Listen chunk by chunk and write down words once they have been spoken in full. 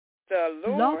the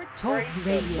Lord, Talk praise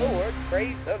Radio. the Lord,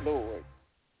 praise the Lord.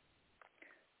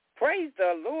 Praise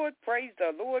the Lord, praise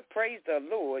the Lord, praise the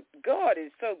Lord. God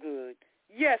is so good.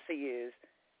 Yes, he is.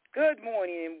 Good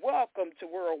morning and welcome to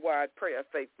Worldwide Prayer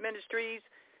Faith Ministries,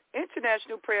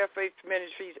 International Prayer Faith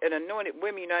Ministries, and Anointed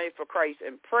Women United for Christ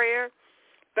in Prayer.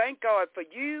 Thank God for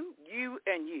you,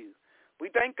 and you. We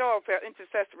thank God for our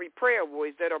intercessory prayer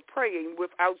warriors that are praying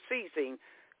without ceasing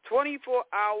 24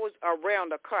 hours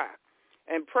around the clock.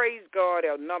 And praise God,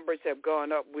 our numbers have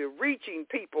gone up. We're reaching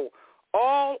people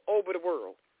all over the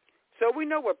world. So we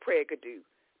know what prayer could do.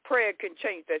 Prayer can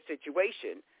change that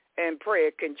situation, and prayer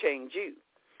can change you.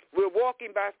 We're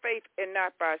walking by faith and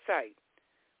not by sight.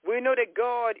 We know that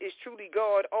God is truly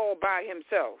God all by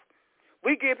himself.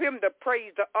 We give him the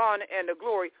praise, the honor, and the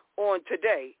glory on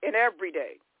today and every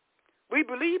day. We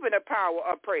believe in the power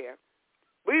of prayer.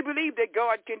 We believe that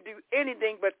God can do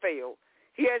anything but fail.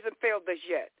 He hasn't failed us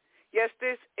yet. Yes,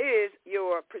 this is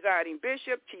your presiding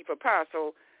bishop, chief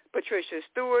apostle, Patricia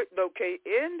Stewart, located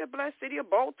in the blessed city of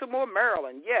Baltimore,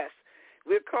 Maryland. Yes,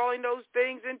 we're calling those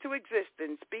things into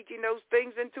existence, speaking those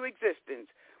things into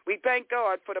existence. We thank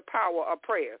God for the power of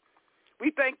prayer.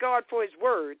 We thank God for his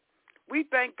word. We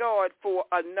thank God for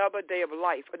another day of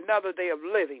life, another day of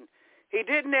living. He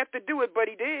didn't have to do it, but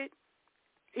he did.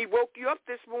 He woke you up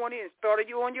this morning and started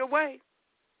you on your way.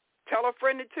 Tell a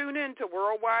friend to tune in to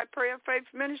Worldwide Prayer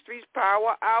Faith Ministries,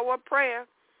 Power Hour Prayer.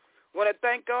 Want to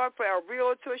thank God for our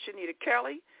realtor, Shanita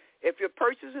Kelly. If you're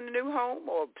purchasing a new home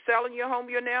or selling your home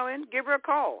you're now in, give her a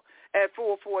call at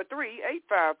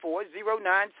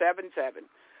 443-854-0977.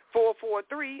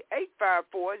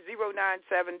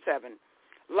 443-854-0977.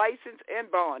 Licensed and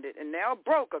bonded, and now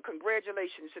broker.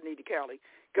 Congratulations, Shanita Kelly.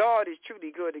 God is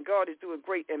truly good, and God is doing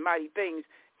great and mighty things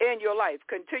in your life.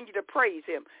 Continue to praise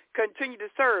him. Continue to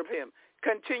serve him.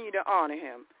 Continue to honor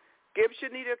him. Give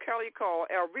Shanita Kelly a call,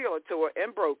 our realtor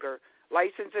and broker,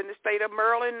 licensed in the state of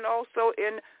Maryland and also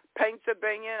in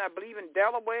Pennsylvania, and I believe in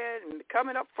Delaware, and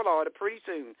coming up Florida pretty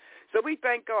soon. So we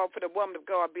thank God for the woman of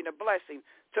God being a blessing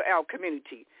to our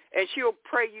community, and she'll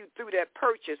pray you through that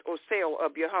purchase or sale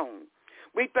of your home.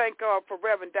 We thank God for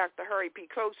Reverend Dr. Harry P.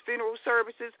 Close Funeral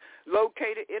Services,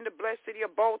 located in the blessed city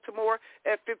of Baltimore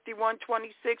at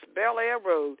 5126 Bel Air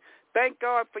Road. Thank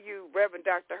God for you, Reverend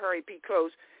Dr. Harry P.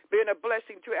 Close, being a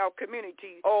blessing to our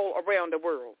community all around the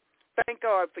world. Thank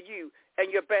God for you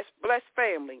and your blessed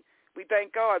family. We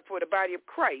thank God for the body of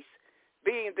Christ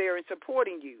being there and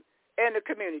supporting you and the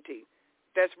community.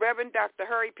 That's Reverend Dr.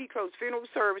 Harry P. Close Funeral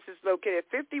Services, located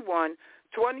at 5126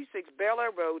 Bel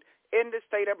Air Road in the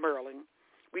state of Maryland.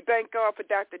 We thank God for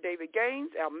Dr. David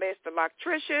Gaines, our master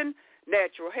electrician,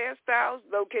 natural hairstyles,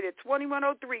 located at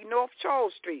 2103 North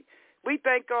Charles Street. We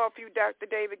thank God for you,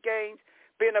 Dr. David Gaines,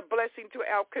 being a blessing to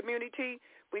our community.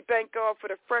 We thank God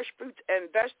for the fresh fruits and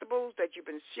vegetables that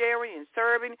you've been sharing and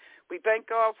serving. We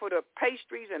thank God for the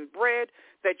pastries and bread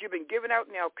that you've been giving out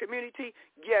in our community.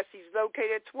 Yes, he's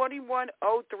located at 2103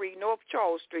 North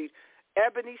Charles Street,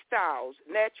 Ebony Styles,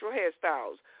 Natural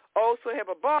Hairstyles. Also have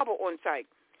a barber on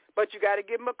site, but you got to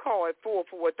give him a call at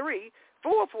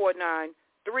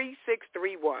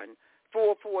 443-449-3631.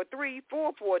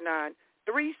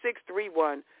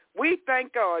 443-449-3631. We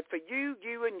thank God for you,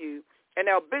 and you, and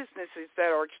our businesses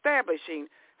that are establishing,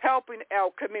 helping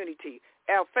our community,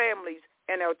 our families,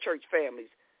 and our church families.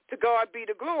 To God be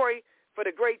the glory for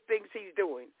the great things he's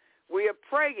doing. We are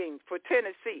praying for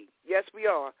Tennessee. Yes, we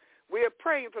are. We are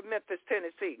praying for Memphis,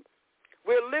 Tennessee.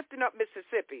 We're lifting up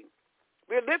Mississippi.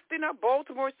 We're lifting up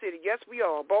Baltimore City. Yes, we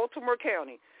are. Baltimore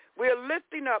County. We're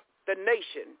lifting up the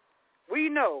nation. We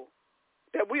know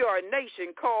that we are a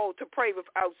nation called to pray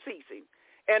without ceasing.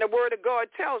 And the word of God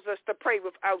tells us to pray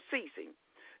without ceasing.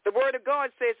 The word of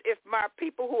God says, if my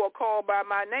people who are called by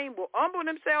my name will humble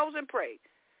themselves and pray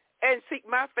and seek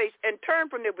my face and turn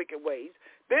from their wicked ways,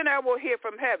 then I will hear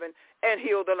from heaven and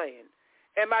heal the land.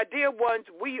 And my dear ones,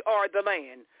 we are the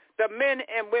land, the men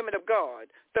and women of God,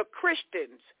 the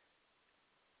Christians.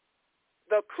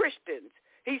 The Christians.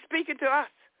 He's speaking to us,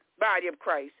 body of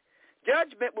Christ.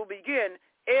 Judgment will begin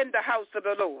in the house of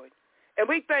the Lord. And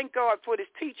we thank God for this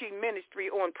teaching ministry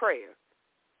on prayer.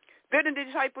 Didn't the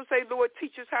disciples say, Lord,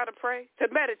 teach us how to pray? To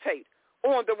meditate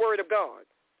on the word of God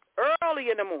early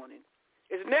in the morning.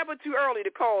 It's never too early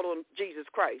to call on Jesus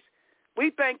Christ. We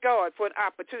thank God for an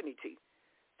opportunity.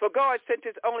 For God sent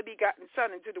his only begotten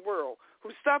Son into the world,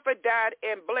 who suffered, died,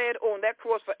 and bled on that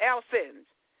cross for our sins.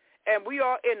 And we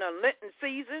are in a Lenten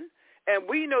season, and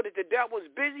we know that the devil is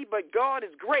busy, but God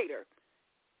is greater.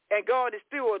 And God is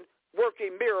still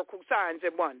working miracle signs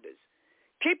and wonders.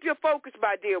 Keep your focus,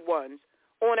 my dear ones,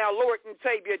 on our Lord and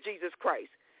Savior Jesus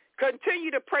Christ.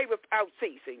 Continue to pray without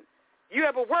ceasing. You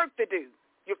have a work to do.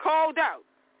 You're called out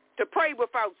to pray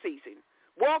without ceasing.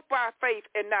 Walk by faith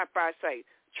and not by sight.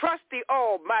 Trust the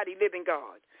almighty living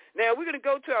God. Now, we're going to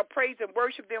go to our praise and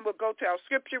worship. Then we'll go to our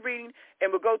scripture reading,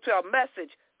 and we'll go to our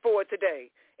message for today.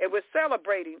 And we're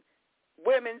celebrating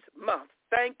Women's Month.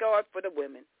 Thank God for the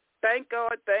women. Thank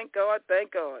God, thank God,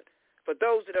 thank God. For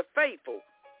those that are faithful,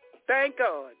 thank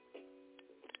God.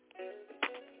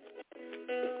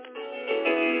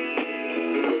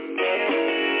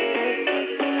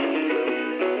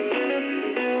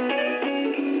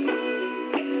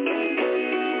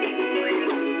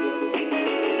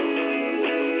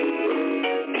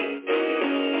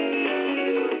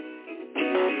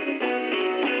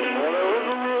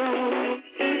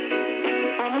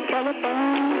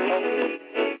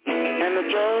 And the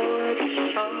Georgia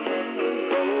sun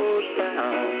goes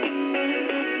down.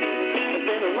 It's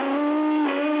been a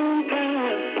long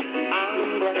time.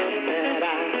 I'm glad that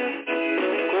I'm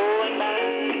going back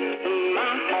to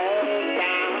my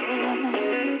hometown.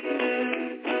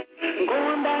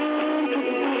 Going down to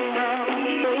the Greyhound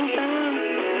station.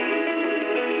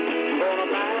 Gonna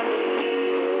buy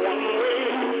one-way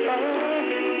fare.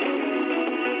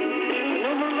 And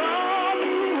in the long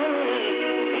way,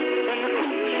 when the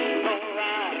creek's gonna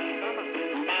ride,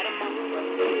 by the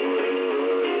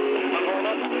I'm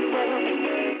gonna do well,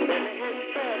 then it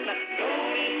says,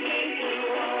 don't it make you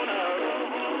wanna go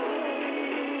home?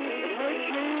 It makes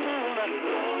me wanna,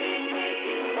 don't it make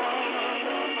you wanna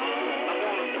go home? I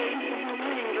wanna take some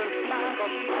wings and fly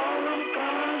from all of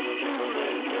God's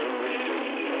children to you.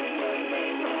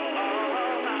 Oh, I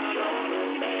wanna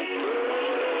make you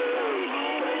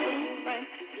thank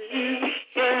you, Jesus.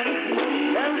 Yeah,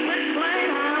 there's a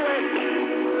 6-lane highway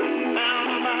down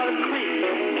by the creek.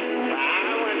 I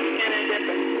went skinny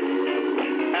dipping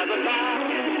as a child.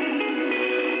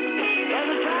 There's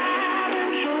a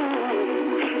driving show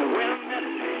where I met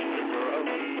the girl,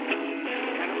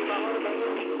 and I saw the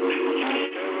road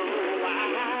so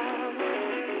wild.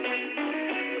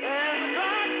 There's a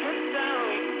truck put down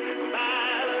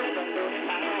by the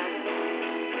side,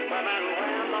 but I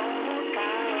ran on the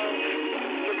cows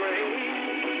to graze.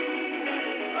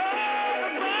 Oh, the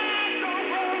grass don't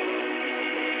grow,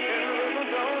 and the river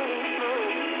don't flow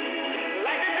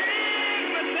like it is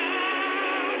but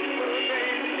down to the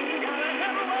bay. Gotta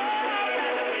have a walk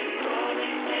out of it. Don't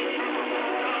it make you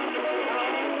wanna go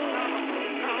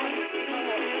home?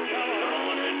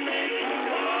 Don't it make you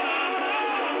wanna go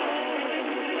home?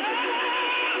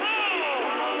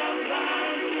 All the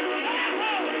time to that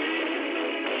home.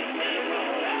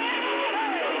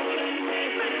 Don't it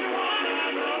make you wanna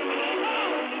go home?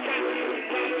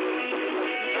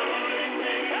 Don't it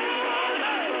make you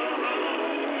wanna go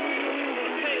home?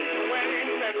 Take the way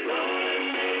that don't it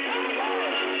make you wanna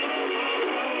go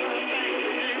home? Thank you,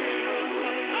 Jesus.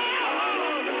 All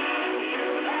the time to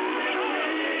that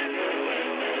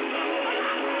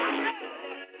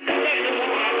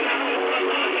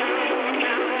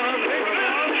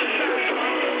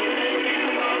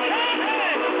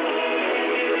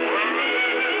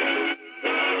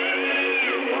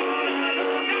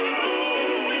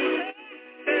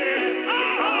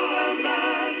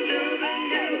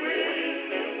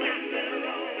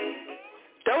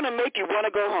Don't it make you want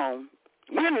to go home?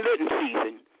 We're in Lenten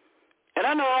season, and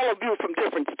I know all of you are from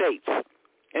different states,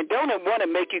 and don't it want to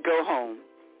make you go home?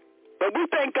 But we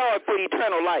thank God for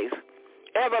eternal life,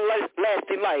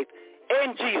 everlasting life,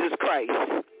 in Jesus Christ.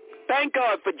 Thank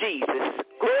God for Jesus.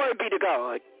 Glory be to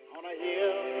God. on a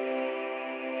hill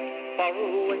far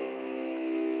away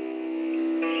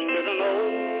stood an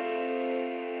old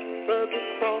rugged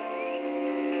cross,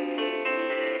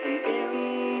 an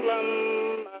emblem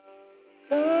of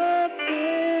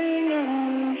suffering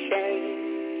and shame.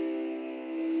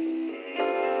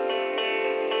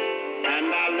 And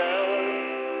I love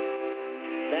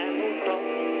that old cross,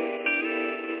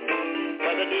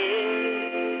 for the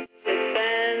day it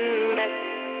stand back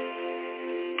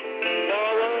for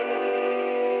a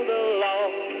world of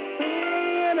lost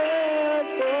sinners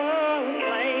was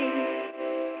slain.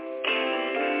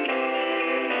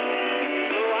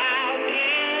 So I'll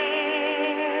dare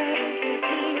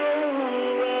to go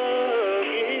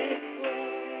rugged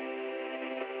cross,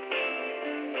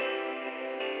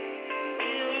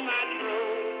 feel my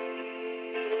throat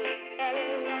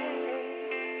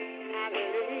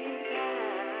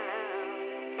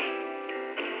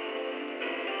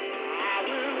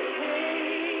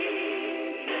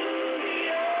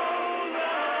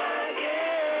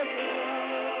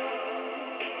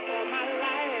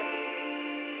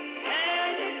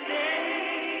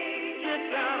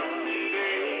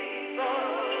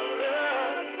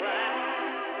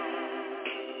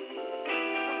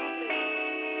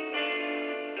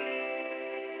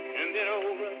handed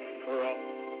over for all.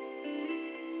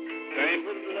 Stained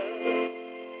with blood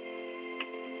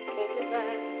over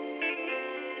that.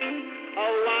 A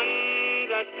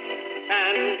wonder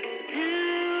and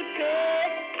beauty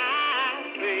I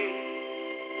see.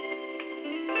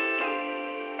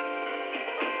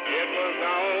 It was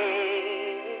on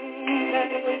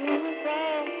that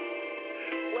cross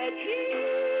where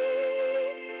Jesus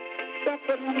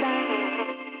suffered down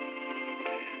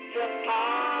to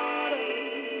pardon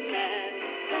and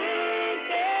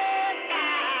sanctify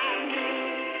me.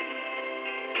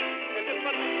 And just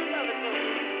what you love it,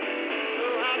 so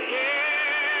how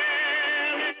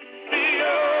can it be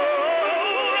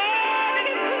already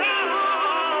crossed?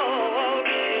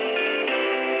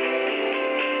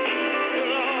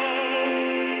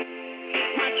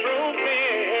 My trophy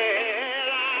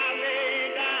I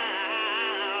lay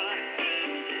down.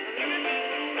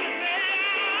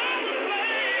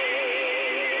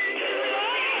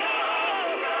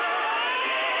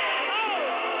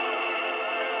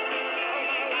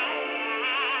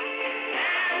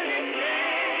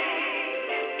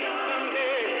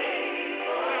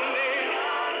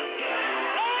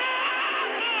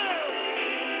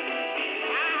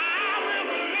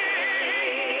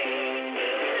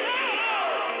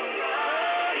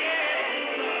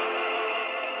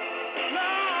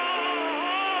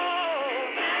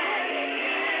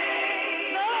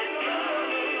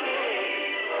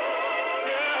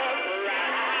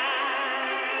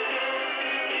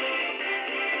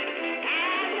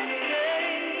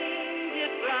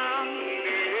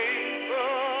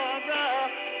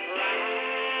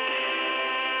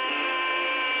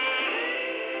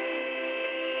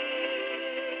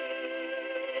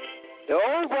 The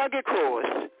old rugged cross.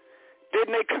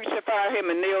 Didn't they crucify him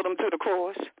and nailed him to the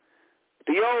cross?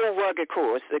 The old rugged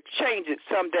cross. Exchange it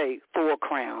someday for a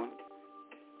crown.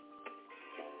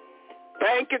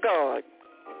 Thank you, God.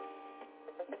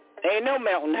 Ain't no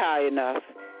mountain high enough.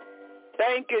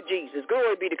 Thank you, Jesus.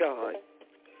 Glory be to God.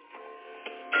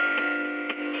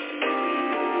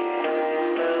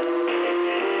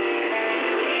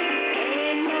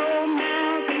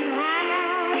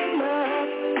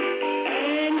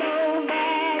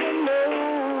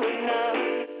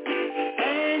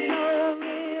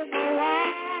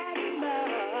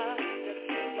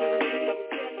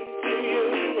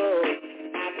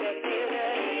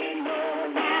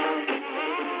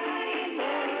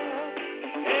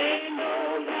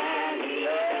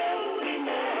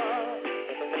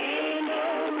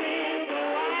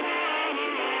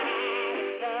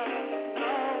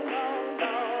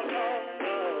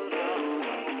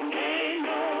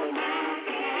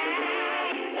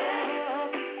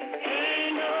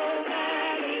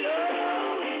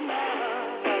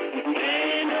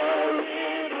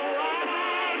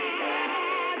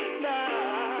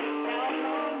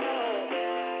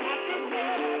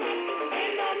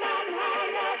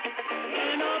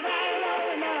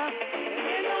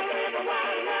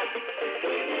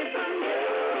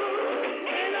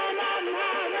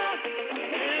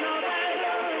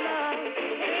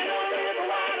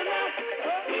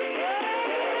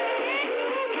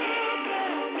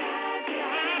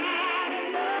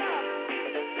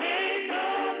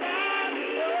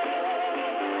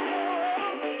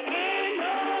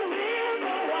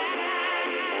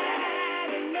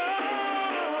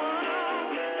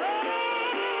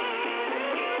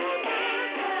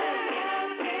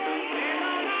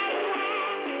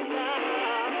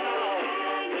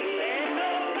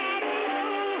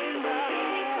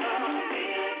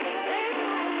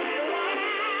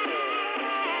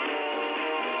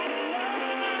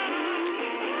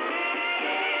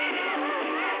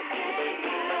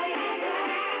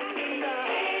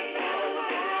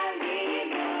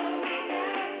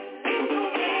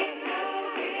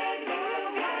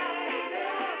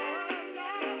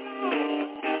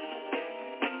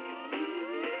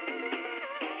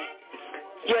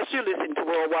 Yes, you're listening to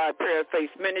Worldwide Prayer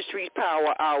Faith Ministries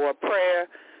Power Hour Prayer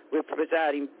with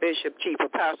presiding Bishop Chief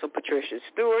Apostle Patricia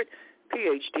Stewart,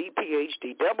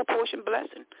 PhD, double portion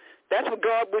blessing. That's what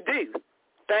God would do.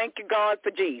 Thank you, God,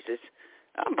 for Jesus.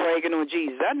 I'm bragging on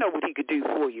Jesus. I know what he could do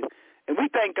for you. And we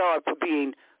thank God for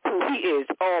being who he is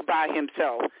all by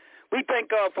himself. We thank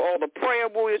God for all the prayer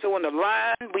warriors on the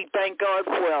line. We thank God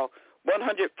for our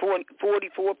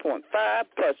 144.5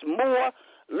 plus more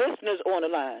listeners on the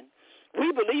line. We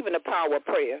believe in the power of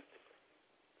prayer.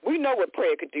 We know what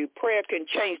prayer could do. Prayer can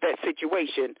change that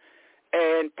situation,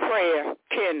 and prayer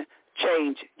can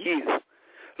change you.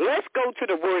 Let's go to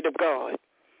the Word of God.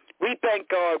 We thank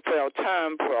God for our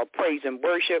time, for our praise and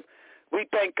worship. We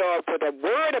thank God for the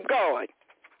Word of God.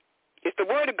 It's the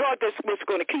Word of God that's what's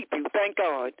going to keep you. Thank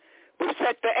God. We've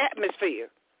set the atmosphere.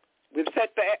 We've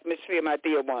set the atmosphere, my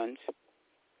dear ones.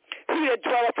 He that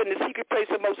dwelleth in the secret place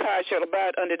of the Most High shall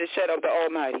abide under the shadow of the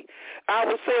Almighty. I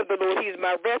will say of the Lord, he is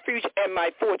my refuge and my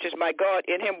fortress, my God,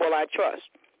 in him will I trust.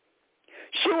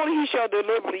 Surely he shall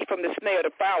deliver thee from the snare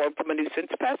of the fowler and from a nuisance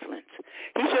pestilence.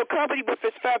 He shall cover thee with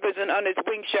his feathers, and under his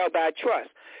wings shall thy trust.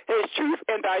 His truth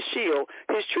and thy shield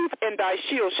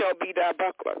shall be thy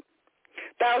buckler.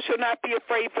 Thou shalt not be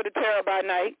afraid for the terror by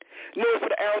night, nor for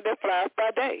the arrow that flieth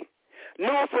by day,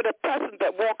 nor for the pestilence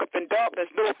that walketh in darkness,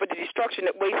 nor for the destruction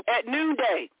that waits at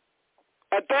noonday.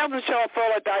 1,000 shall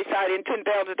fall at thy side, and 10,000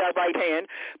 at thy right hand,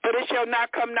 but it shall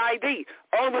not come nigh thee.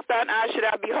 Only with thine eyes shalt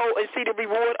thou behold and see the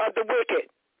reward of the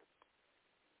wicked.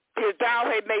 Because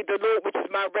thou hast made the Lord, which is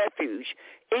my refuge,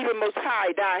 even Most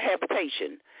High thy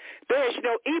habitation. There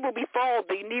shall no evil befall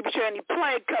thee, neither shall any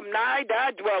plague come nigh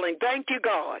thy dwelling. Thank you,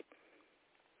 God.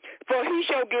 For he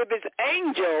shall give his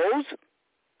angels,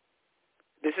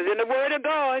 this is in the word of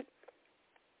God,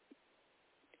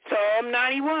 Psalm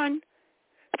 91,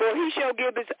 for he shall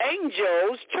give his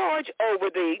angels charge over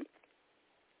thee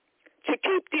to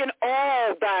keep thee in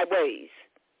all thy ways.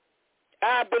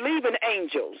 I believe in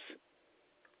angels.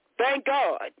 Thank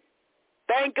God.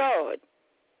 Thank God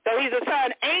that he's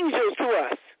assigned angels to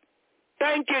us.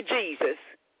 Thank you, Jesus.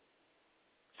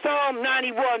 Psalm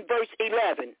 91, verse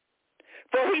 11.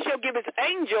 For he shall give his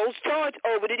angels charge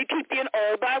over thee to keep thee in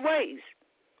all thy ways.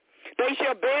 They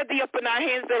shall bear thee up in thy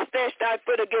hands, that dash thy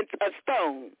foot against a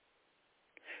stone.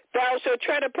 Thou shalt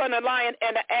tread upon a lion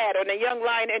and an adder, and a young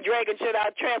lion and dragon shalt thou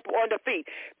trample on the feet,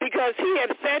 because he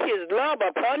hath set his love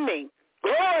upon me.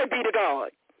 Glory be to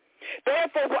God.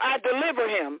 Therefore will I deliver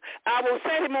him. I will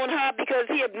set him on high, because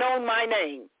he hath known my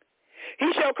name.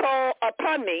 He shall call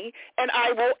upon me, and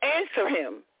I will answer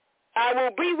him. I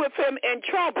will be with him in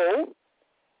trouble.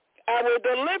 I will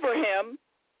deliver him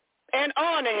and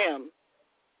honor him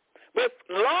with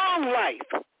long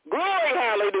life. Glory,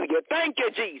 hallelujah. Thank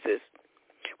you, Jesus.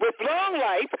 With long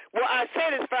life will I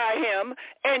satisfy him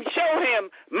and show him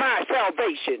my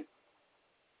salvation.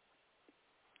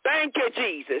 Thank you,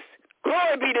 Jesus.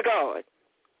 Glory be to God.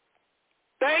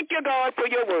 Thank you, God, for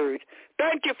your word.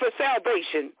 Thank you for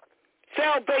salvation.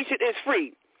 Salvation is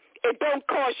free. It don't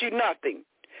cost you nothing.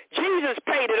 Jesus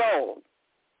paid it all.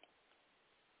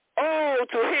 Oh,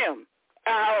 to him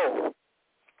I owe.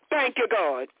 Thank you,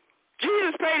 God.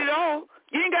 Jesus paid it all.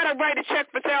 You ain't got to write a check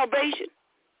for salvation.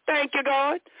 Thank you,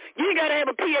 God. You ain't got to have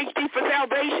a PhD for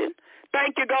salvation.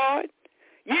 Thank you, God.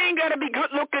 You ain't got to be good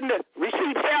looking to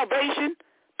receive salvation.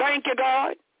 Thank you,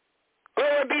 God.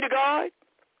 Glory be to God.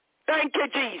 Thank you,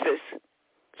 Jesus.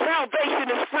 Salvation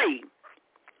is free.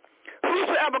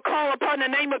 Whosoever call upon the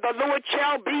name of the Lord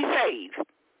shall be saved.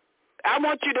 I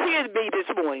want you to hear me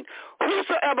this morning.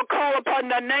 Whosoever call upon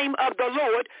the name of the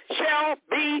Lord shall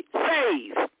be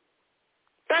saved.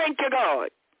 Thank you, God.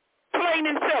 Plain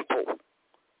and simple.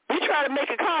 We try to make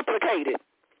it complicated.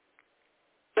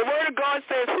 The word of God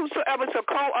says, whosoever shall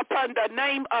call upon the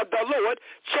name of the Lord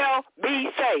shall be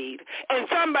saved. And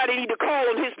somebody need to call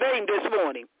on his name this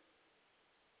morning.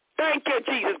 Thank you,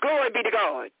 Jesus. Glory be to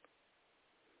God.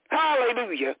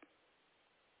 Hallelujah.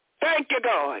 Thank you,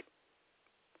 God.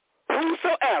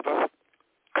 Whosoever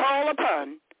call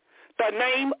upon the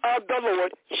name of the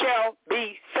Lord shall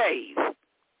be saved.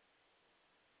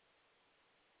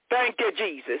 Thank you,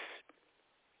 Jesus.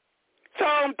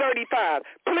 Psalm 35.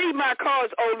 Plead my cause,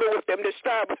 O Lord, with them that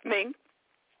strive with me.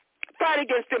 Fight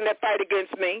against them that fight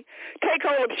against me. Take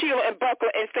hold of shield and buckler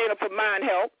and stand up for mine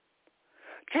help.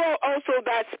 Draw also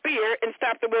thy spear and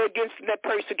stop the way against them that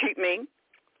persecute me.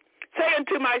 Say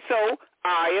unto my soul,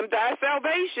 I am thy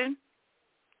salvation.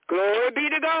 Glory be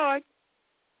to God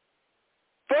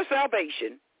for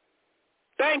salvation.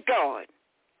 Thank God.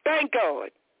 Thank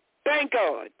God. Thank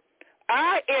God.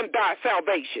 I am thy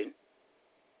salvation.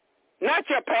 Not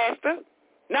your pastor,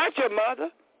 not your mother,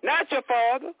 not your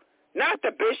father, not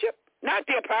the bishop, not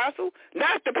the apostle,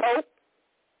 not the pope.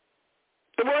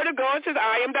 The word of God says,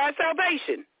 I am thy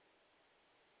salvation.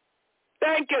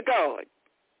 Thank you, God.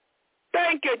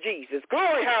 Thank you, Jesus.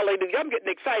 Glory, hallelujah. I'm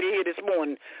getting excited here this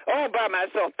morning all by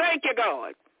myself. Thank you,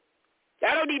 God.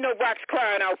 I don't need no rocks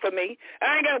crying out for me.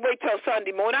 I ain't got to wait till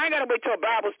Sunday morning. I ain't got to wait till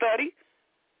Bible study.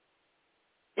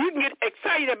 You can get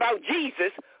excited about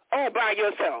Jesus all by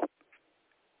yourself.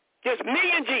 Just me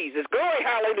and Jesus. Glory,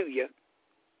 hallelujah.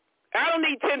 I don't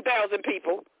need 10,000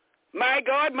 people. My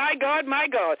God, my God, my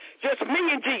God. Just me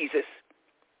and Jesus.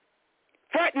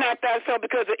 Fret not thyself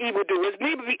because of evildoers,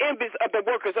 neither be envious of the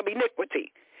workers of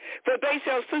iniquity. For they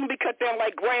shall soon be cut down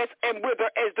like grass and wither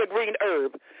as the green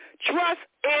herb. Trust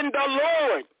in the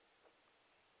Lord.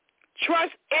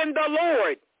 Trust in the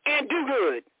Lord and do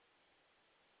good.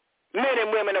 men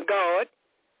and women of God.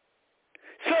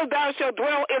 So thou shalt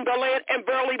dwell in the land, and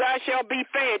verily thou shalt be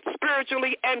fed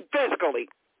spiritually and physically.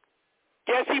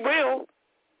 Yes, he will.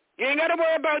 You ain't got to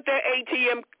worry about that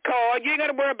ATM card. You ain't got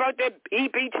to worry about that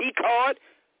EBT card.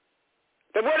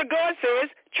 The Word of God says,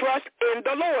 trust in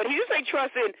the Lord. He didn't say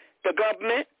trust in the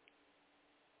government.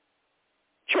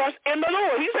 Trust in the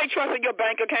Lord. He didn't say trust in your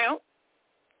bank account.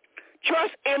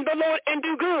 Trust in the Lord and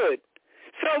do good.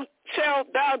 So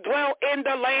shalt thou dwell in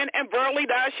the land, and verily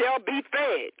thou shalt be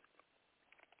fed,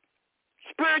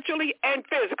 spiritually and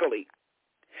physically.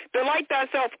 Delight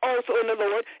thyself also in the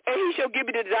Lord, and he shall give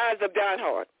you the desires of thine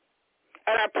heart.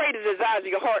 And I pray the desires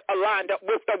of your heart are lined up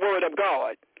with the word of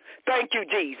God. Thank you,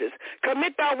 Jesus.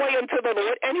 Commit thy way unto the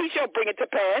Lord, and he shall bring it to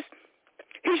pass.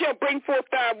 He shall bring forth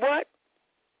thy what?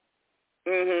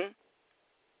 He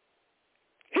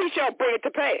shall bring it to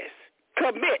pass.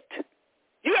 Commit.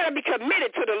 You got to be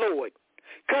committed to the Lord.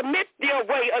 Commit your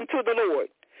way unto the Lord,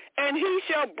 and he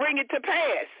shall bring it to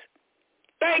pass.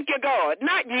 Thank you, God.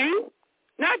 Not you,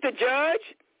 not the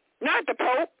judge, not the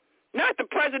Pope, not the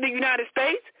President of the United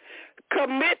States.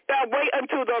 Commit thy way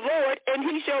unto the Lord, and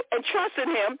he shall, and trust in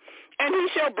him, and he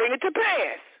shall bring it to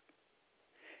pass.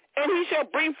 And he shall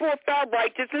bring forth thy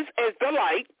righteousness as the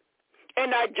light,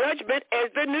 and thy judgment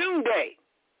as the noonday.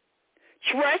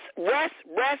 Rest,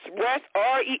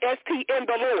 R-E-S-T, in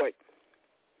the Lord.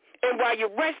 And while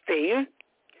you're resting,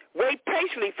 wait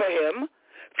patiently for him.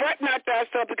 Fret not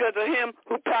thyself because of him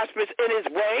who prospers in his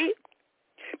way,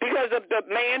 because of the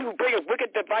man who bringeth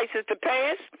wicked devices to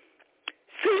pass.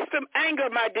 Cease from anger,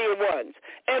 my dear ones,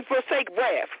 and forsake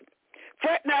wrath.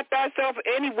 Fret not thyself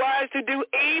any wise to do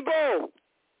evil.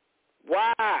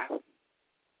 Why?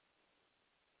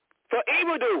 For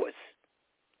evildoers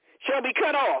shall be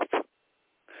cut off.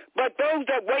 But those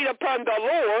that wait upon the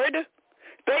Lord,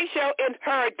 they shall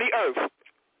inherit the earth.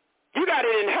 You got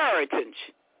an inheritance.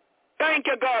 Thank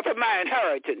you, God, for my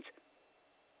inheritance.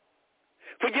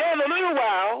 For yet a little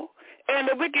while, and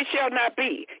the wicked shall not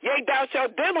be. Yea, thou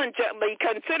shalt diligently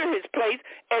consider his place,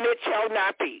 and it shall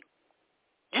not be.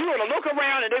 You're going to look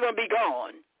around, and they're going to be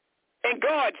gone. In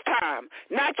God's time,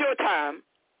 not your time.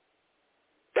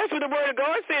 That's what the word of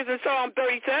God says in Psalm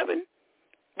 37,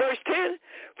 verse 10.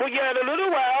 For yet a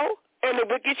little while, and the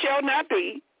wicked shall not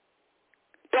be.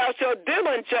 Thou shalt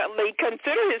diligently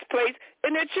consider his place,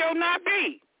 and it shall not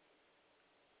be.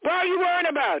 Why are you worrying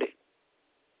about it?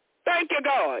 Thank you,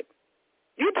 God.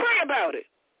 You pray about it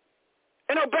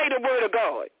and obey the word of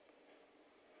God.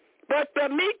 But the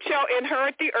meek shall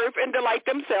inherit the earth and delight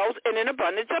themselves in an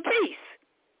abundance of peace.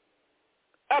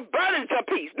 Abundance of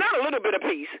peace, not a little bit of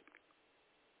peace.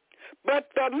 But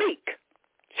the meek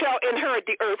shall inherit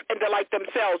the earth and delight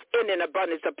themselves in an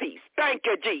abundance of peace. Thank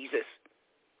you, Jesus.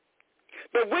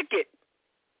 The wicked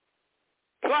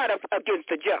plotteth against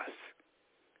the just,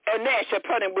 and gnash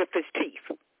upon him with his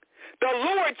teeth. The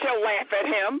Lord shall laugh at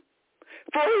him,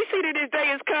 for he see that his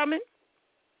day is coming.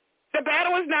 The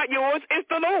battle is not yours, it's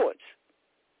the Lord's.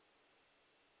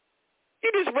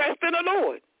 You just rest in the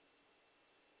Lord.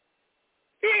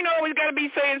 You ain't always got to be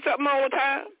saying something all the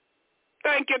time.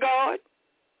 Thank you, God.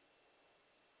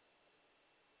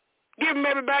 Giving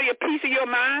everybody a piece of your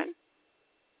mind.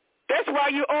 That's why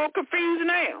you're all confused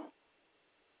now.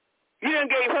 You done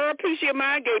gave her a piece of your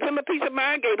mind, gave him a piece of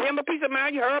mind, gave him a piece of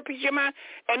mind, her a piece of your mind,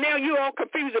 and now you're all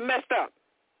confused and messed up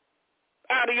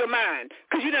out of your mind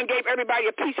because you done gave everybody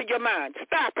a piece of your mind.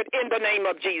 Stop it in the name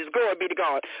of Jesus. Glory be to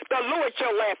God. The Lord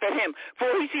shall laugh at him, for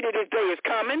he see that his day is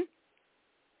coming.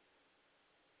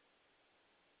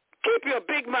 Keep your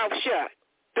big mouth shut.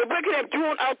 The wicked have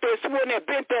drawn out their sword and have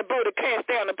bent their bow to cast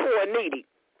down the poor and needy,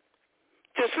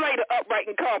 to slay the upright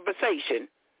in conversation.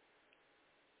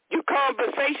 Your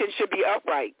conversation should be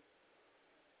upright,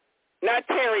 not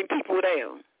tearing people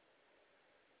down.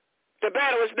 The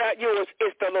battle is not yours,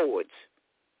 it's the Lord's.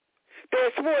 They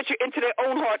have sworn you into their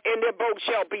own heart, and their bow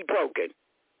shall be broken.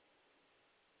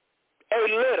 A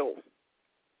little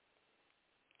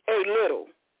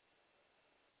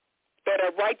that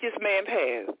a righteous man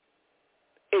has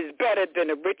is better than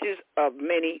the riches of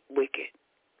many wicked.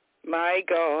 My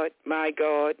God, my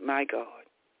God, my God.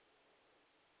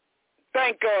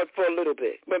 Thank God for a little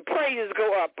bit. When praises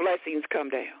go up, blessings come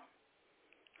down.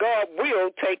 God will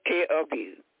take care of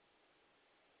you.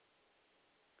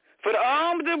 For the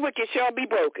arm of the wicked shall be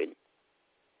broken,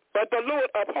 but the Lord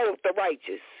upholds the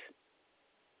righteous.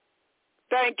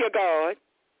 Thank you, God.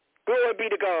 Glory be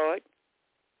to God.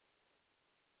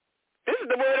 This is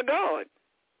the word of God.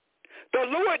 The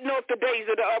Lord knoweth the days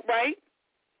of the upright,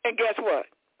 and guess what?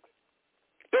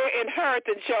 Their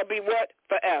inheritance shall be what?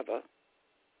 Forever.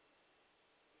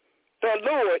 The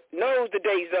Lord knows the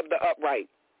days of the upright,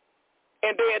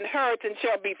 and their inheritance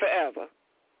shall be forever.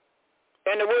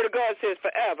 And the word of God says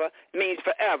forever means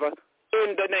forever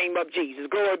in the name of Jesus.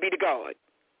 Glory be to God.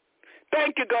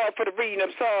 Thank you, God, for the reading of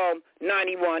Psalm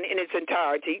 91 in its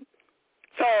entirety.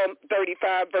 Psalm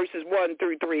 35, verses 1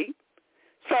 through 3.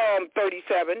 Psalm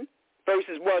 37,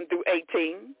 verses 1 through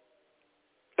 18.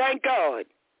 Thank God.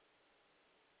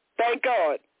 Thank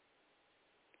God.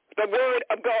 The word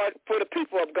of God for the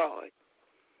people of God.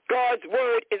 God's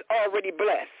word is already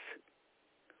blessed.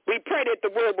 We pray that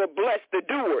the word will bless the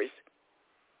doers,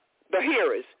 the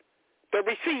hearers, the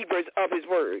receivers of his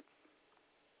word.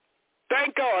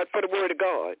 Thank God for the word of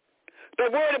God. The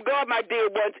word of God, my dear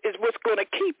ones, is what's going to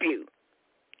keep you,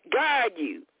 guide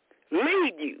you,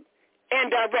 lead you, and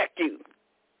direct you.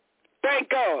 Thank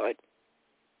God.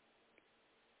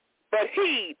 But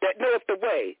he that knoweth the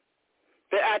way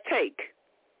that I take,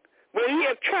 when ye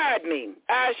have tried me,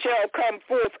 I shall come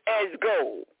forth as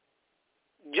gold.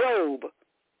 Job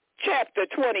chapter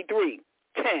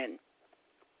 23:10.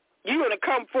 You're going to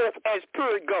come forth as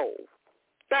pure gold.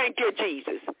 Thank you,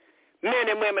 Jesus. Men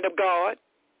and women of God,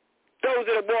 those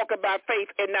that are walking by faith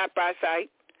and not by sight,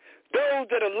 those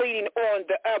that are leaning on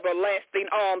the everlasting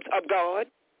arms of God.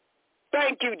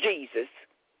 Thank you, Jesus.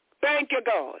 Thank you,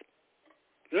 God.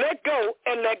 Let go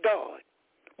and let God.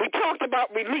 We talked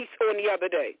about release on the other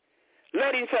day,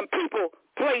 letting some people,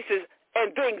 places,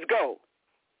 and things go.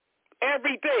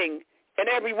 Everything and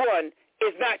everyone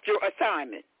is not your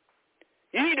assignment.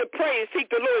 You need to pray and seek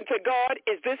the Lord and say, God,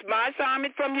 is this my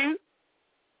assignment from you?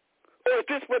 Or is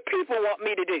this what people want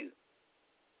me to do?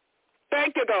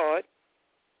 Thank you, God.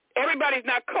 Everybody's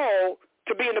not called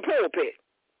to be in the pulpit.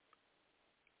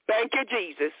 Thank you,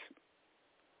 Jesus.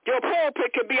 Your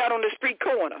pulpit could be out on the street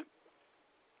corner.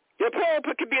 Your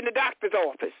pulpit could be in the doctor's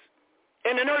office,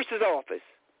 in the nurse's office,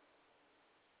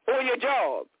 or your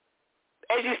job,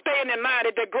 as you stand in line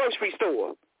at the grocery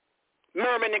store,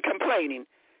 murmuring and complaining,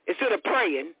 instead of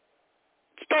praying,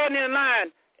 standing in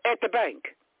line at the bank,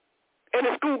 in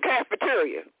the school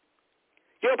cafeteria.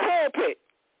 Your pulpit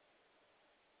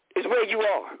is where you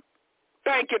are.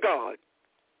 Thank you, God.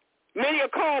 Many are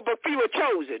called, but few are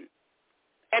chosen.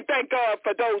 And thank God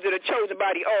for those that are chosen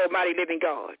by the almighty living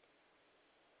God.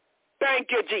 Thank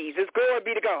you, Jesus. Glory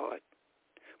be to God.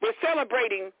 We're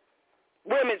celebrating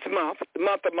Women's Month, the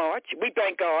month of March. We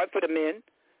thank God for the men.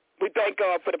 We thank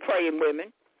God for the praying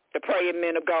women, the praying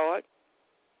men of God.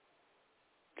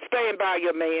 Stand by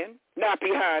your man, not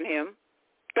behind him.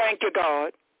 Thank you,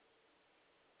 God,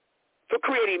 for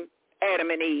creating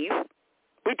Adam and Eve.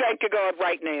 We thank you, God,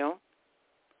 right now,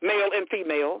 male and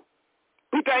female.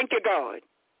 We thank you, God.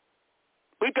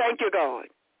 We thank you, God.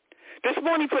 This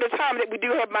morning, for the time that we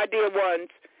do have, my dear ones,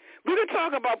 we're going to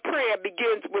talk about prayer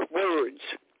begins with words.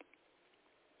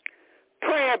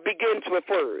 Prayer begins with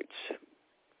words.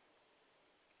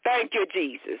 Thank you,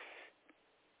 Jesus.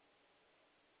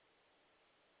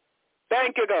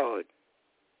 Thank you, God.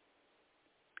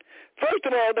 First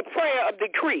of all, the prayer of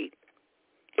decree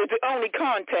is the only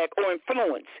contact or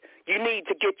influence you need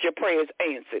to get your prayers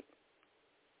answered.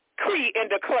 Decree and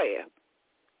declare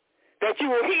that you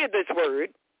will hear this word,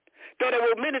 that it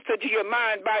will minister to your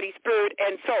mind, body, spirit,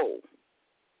 and soul.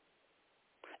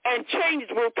 And change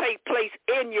will take place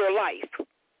in your life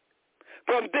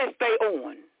from this day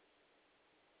on.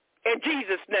 In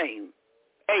Jesus' name,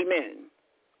 amen.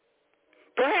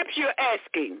 Perhaps you're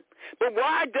asking, but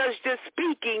why does just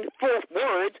speaking forth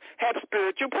words have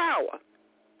spiritual power?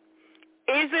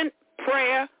 Isn't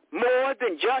prayer more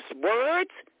than just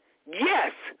words?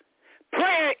 Yes,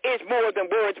 prayer is more than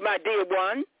words, my dear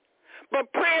one.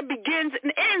 But prayer begins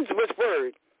and ends with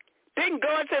words. Then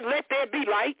God said, let there be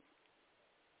light.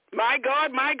 My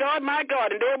God, my God, my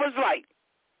God, and there was light.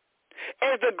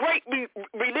 As the great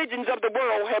religions of the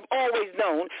world have always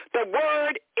known, the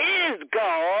word is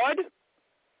God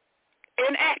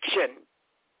in action.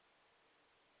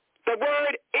 The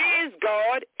word is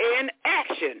God in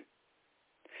action.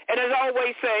 And as I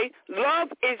always say, love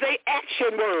is an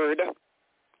action word.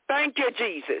 Thank you,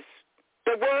 Jesus.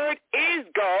 The word is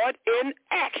God in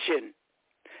action.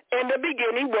 In the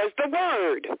beginning was the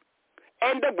Word,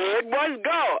 and the Word was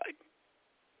God.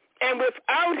 And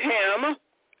without him,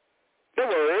 the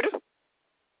Word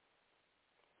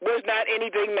was not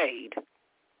anything made.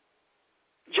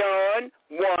 John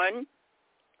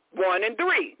 1:1 and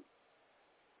 3.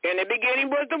 In the beginning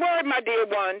was the Word, my dear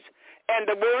ones, and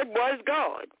the Word was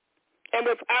God. And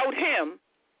without him,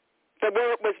 the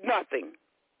Word was nothing.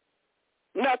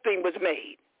 Nothing was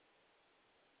made.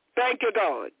 Thank you,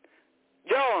 God.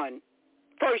 John,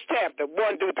 first chapter,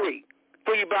 1 through 3.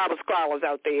 For you Bible scholars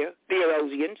out there,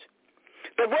 theologians.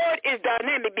 The word is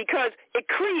dynamic because it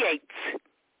creates.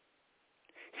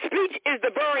 Speech is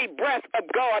the very breath of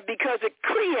God because it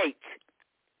creates.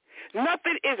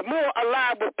 Nothing is more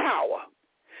alive with power.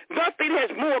 Nothing has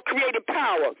more creative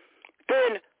power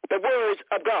than the words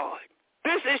of God.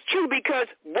 This is true because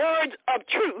words of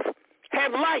truth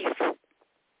have life.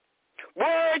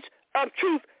 Words of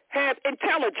truth have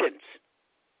intelligence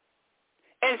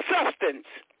and substance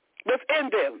within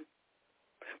them,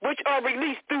 which are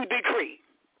released through decree.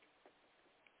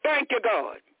 Thank you,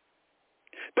 God.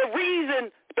 The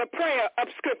reason the prayer of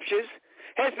scriptures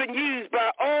has been used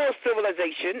by all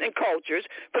civilization and cultures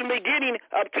from the beginning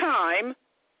of time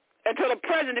until the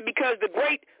present because the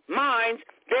great minds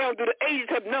down through the ages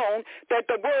have known that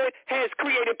the word has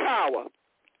created power.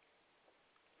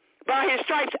 By his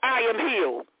stripes I am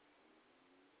healed.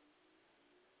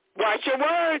 Watch your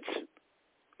words.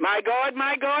 My God,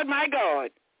 my God, my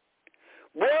God.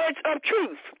 Words of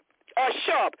truth are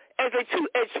sharp as a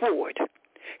two-edged sword.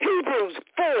 Hebrews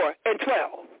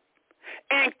 4:12.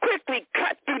 And quickly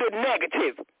cut through the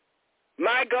negative.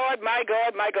 My God, my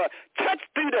God, my God. Touch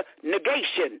through the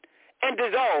negation and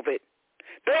dissolve it,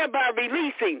 thereby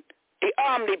releasing the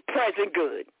omnipresent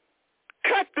good.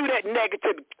 Cut through that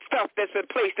negative stuff that's been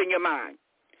placed in your mind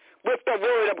with the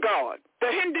word of God.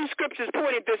 The Hindu scriptures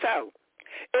pointed this out.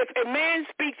 If a man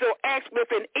speaks or acts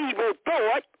with an evil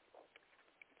thought,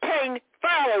 pain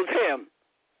follows him.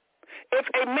 If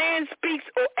a man speaks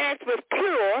or acts with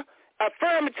pure,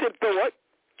 affirmative thought,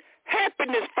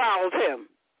 happiness follows him.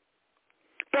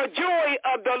 The joy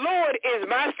of the Lord is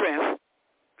my strength.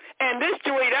 And this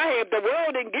joy that I have, the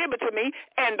world didn't give it to me,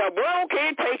 and the world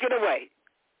can't take it away.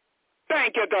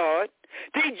 Thank you, God.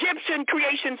 The Egyptian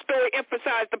creation story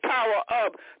emphasized the power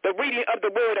of the reading of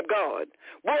the word of God.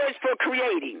 Words for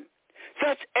creating,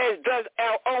 such as does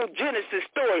our own Genesis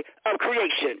story of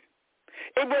creation.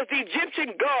 It was the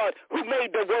Egyptian God who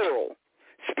made the world,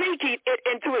 speaking it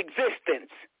into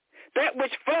existence. That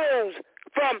which flows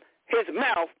from his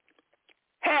mouth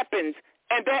happens,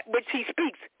 and that which he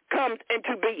speaks comes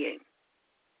into being.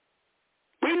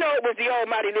 We know it was the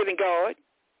almighty living God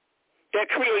that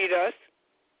created us.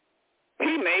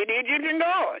 He made the Egyptian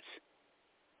gods.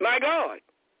 My God.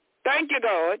 Thank you,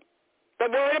 God. The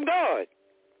word of God.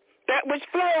 That which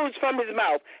flows from his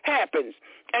mouth happens,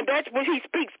 and that which he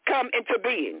speaks come into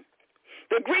being.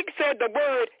 The Greek said the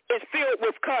word is filled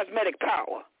with cosmetic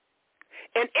power.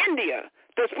 In India,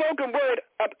 the spoken word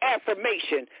of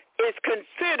affirmation is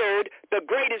considered the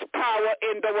greatest power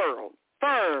in the world.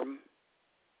 Firm.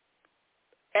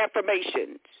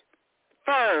 Affirmations.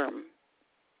 Firm.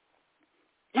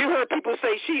 You heard people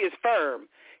say she is firm.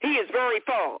 He is very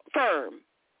firm.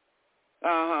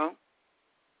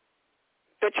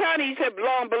 The Chinese have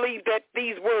long believed that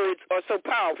these words are so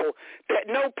powerful that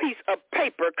no piece of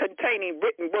paper containing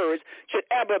written words should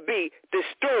ever be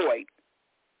destroyed,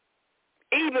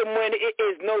 even when it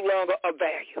is no longer of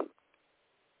value.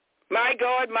 My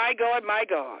God, my God, my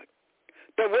God.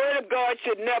 The word of God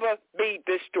should never be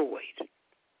destroyed,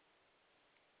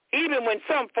 even when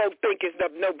some folk think it's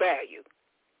of no value.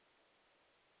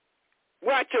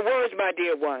 Watch your words, my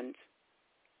dear ones.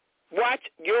 Watch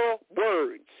your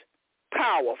words.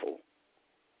 Powerful.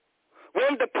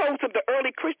 One of the popes of the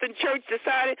early Christian church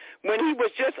decided when he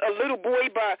was just a little boy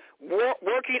by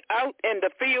working out in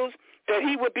the fields that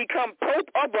he would become Pope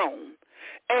of Rome.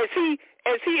 As he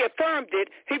affirmed it,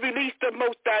 he released the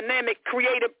most dynamic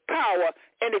creative power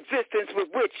in existence with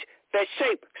which that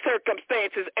shaped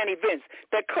circumstances and events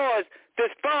that caused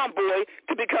this farm boy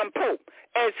to become Pope,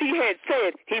 as he had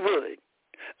said he would.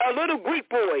 A little Greek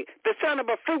boy, the son of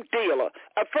a fruit dealer,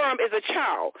 affirmed as a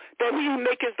child that he would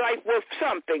make his life worth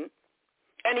something,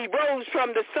 and he rose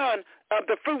from the son of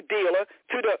the fruit dealer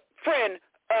to the friend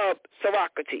of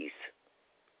Socrates.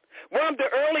 One of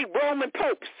the early Roman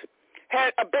popes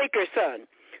had a baker's son.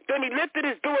 Then he lifted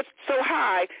his doors so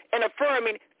high in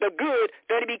affirming the good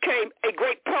that he became a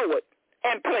great poet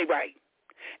and playwright.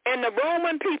 And the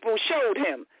Roman people showed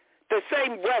him the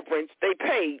same reverence they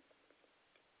paid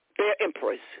their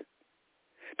empress.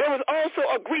 There was also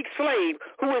a Greek slave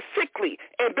who was sickly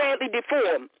and badly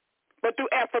deformed, but through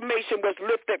affirmation was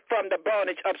lifted from the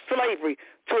bondage of slavery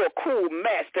to a cruel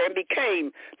master and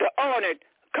became the honored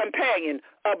companion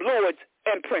of lords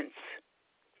and princes.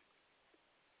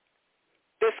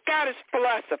 The Scottish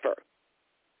philosopher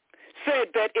said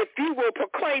that if you will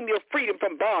proclaim your freedom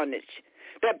from bondage,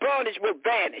 that bondage will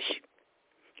vanish,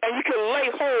 and you can lay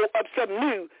hold of some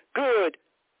new good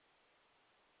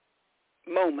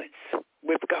moments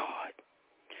with God.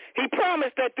 He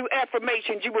promised that through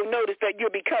affirmations you will notice that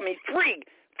you're becoming free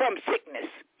from sickness.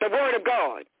 The word of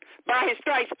God. By his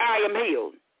stripes I am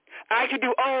healed. I can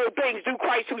do all things through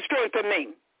Christ who strengthens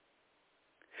me.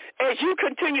 As you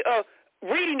continue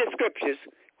reading the scriptures,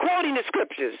 quoting the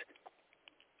scriptures,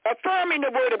 affirming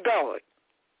the word of God,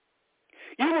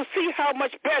 you will see how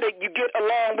much better you get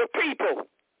along with people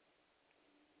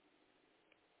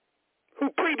who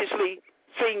previously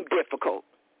seemed difficult.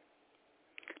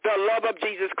 The love of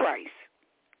Jesus Christ.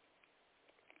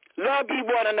 Love ye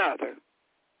one another.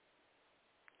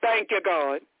 Thank you,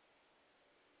 God.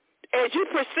 As you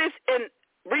persist in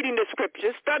reading the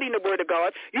scriptures, studying the word of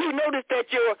God, you notice that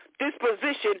your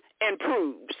disposition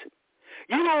improves.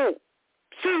 You will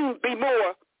soon be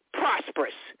more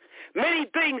prosperous. Many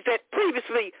things that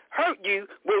previously hurt you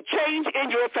will change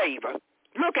in your favor.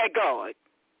 Look at God.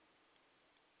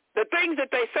 The things that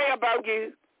they say about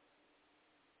you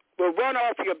will run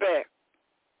off your back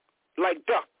like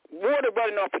water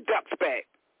running off a duck's back,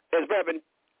 as Reverend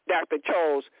Dr.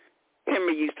 Charles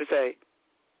Henry used to say.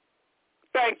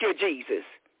 Thank you, Jesus.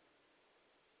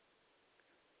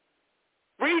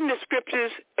 Reading the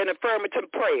scriptures and affirmative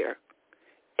prayer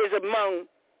is among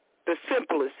the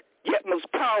simplest yet most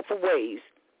powerful ways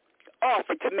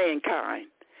offered to mankind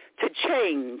to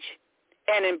change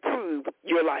and improve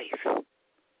your life.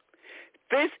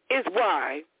 This is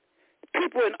why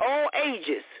people in all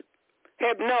ages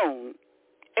have known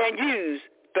and used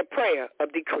the prayer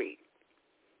of decree.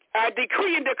 I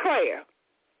decree and declare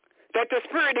that the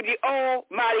Spirit of the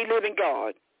Almighty living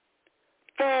God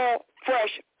fall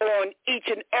fresh on each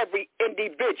and every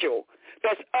individual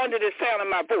that's under the sound of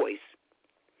my voice,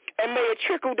 and may it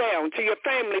trickle down to your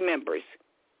family members,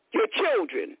 your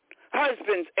children,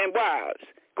 husbands and wives,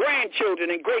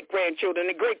 grandchildren and great-grandchildren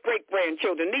and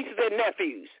great-great-grandchildren, nieces and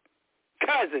nephews,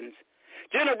 cousins,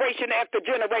 generation after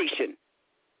generation.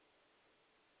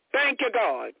 Thank you,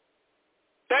 God.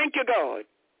 Thank you, God,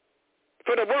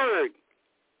 for the word.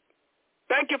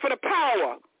 Thank you for the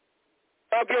power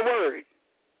of your word.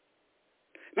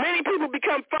 Many people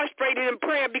become frustrated in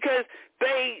prayer because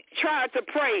they try to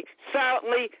pray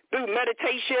silently through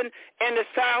meditation and the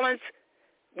silence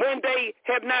when they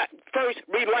have not first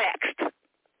relaxed.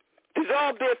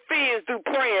 Dissolve their fears through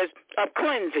prayers of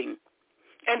cleansing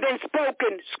and then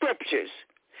spoken scriptures.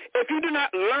 If you do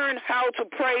not learn how to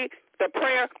pray the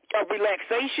prayer of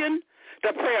relaxation,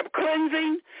 the prayer of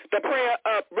cleansing, the prayer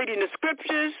of reading the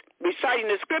scriptures, reciting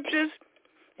the scriptures,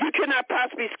 you cannot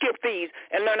possibly skip these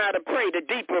and learn how to pray the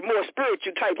deeper, more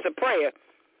spiritual types of prayer,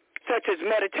 such as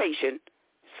meditation,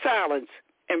 silence,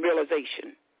 and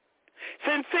realization.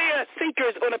 Sincere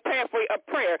seekers on the pathway of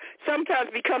prayer sometimes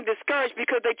become discouraged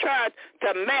because they try to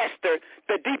master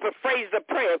the deeper phrases of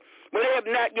prayer when they have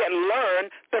not yet learned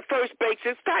the first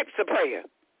basic types of prayer,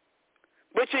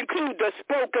 which include the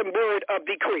spoken word of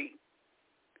decree.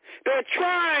 They're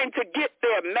trying to get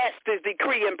their master's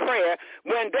decree in prayer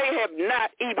when they have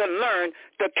not even learned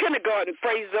the kindergarten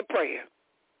phrases of prayer.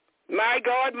 My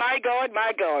God, my God,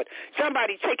 my God. God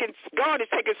is taking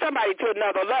somebody to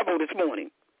another level this morning.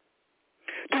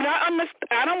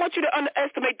 I don't want you to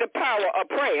underestimate the power of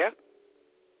prayer.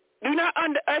 Do not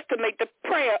underestimate the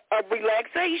prayer of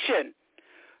relaxation.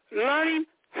 Learning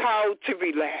how to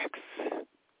relax.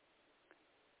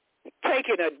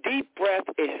 Taking a deep breath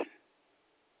in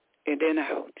and then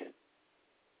out.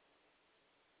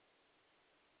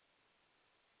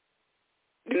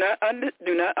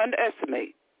 Do not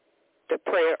underestimate the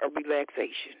prayer of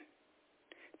relaxation,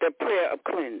 the prayer of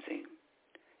cleansing,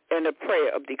 and the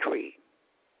prayer of decree.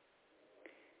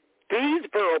 These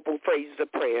verbal phrases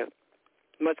of prayer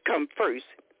must come first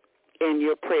in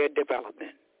your prayer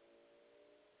development.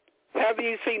 Have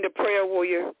you seen the prayer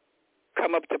warrior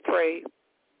come up to pray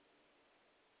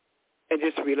and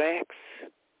just relax,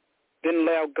 then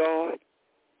allow God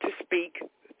to speak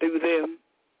through them?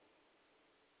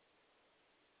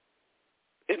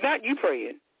 It's not you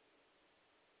praying.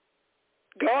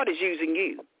 God is using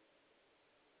you.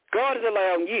 God is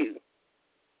allowing you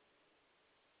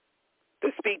to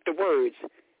speak the words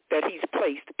that he's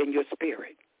placed in your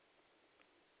spirit.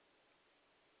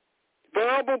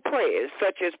 Verbal prayers,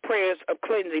 such as prayers of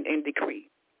cleansing and decree,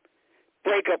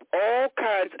 break up all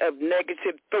kinds of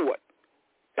negative thought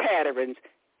patterns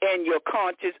in your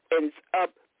conscious and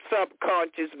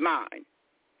subconscious mind.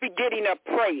 Be getting up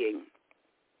praying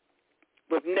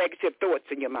with negative thoughts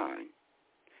in your mind.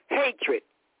 Hatred,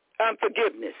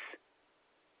 unforgiveness.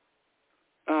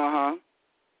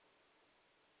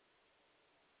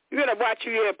 You got to watch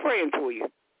who you're praying for you.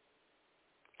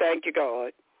 Thank you,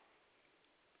 God.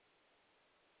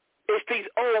 It's these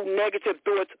old negative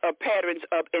thoughts or patterns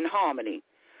of inharmony.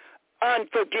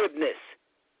 Unforgiveness.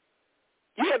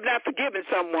 You have not forgiven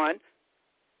someone,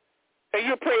 and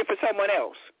you're praying for someone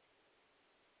else.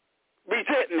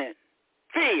 Resentment,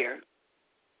 fear,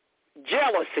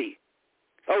 jealousy.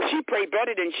 Oh, she prayed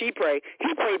better than she prayed.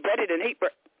 He prayed better than he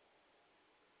prayed.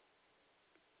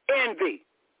 Envy.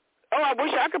 Oh, I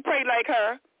wish I could pray like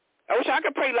her. I wish I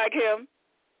could pray like him.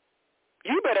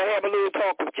 You better have a little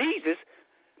talk with Jesus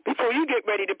before you get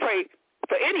ready to pray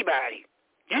for anybody.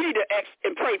 You need to ask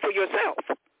and pray for yourself.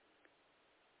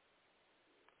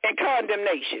 And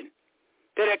condemnation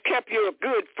that have kept your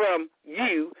good from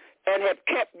you and have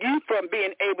kept you from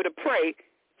being able to pray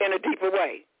in a deeper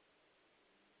way.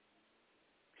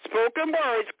 Spoken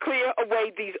words clear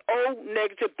away these old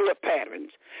negative thought patterns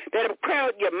that have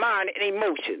crowded your mind and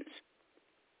emotions.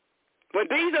 When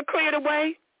these are cleared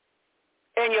away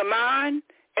and your mind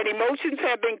and emotions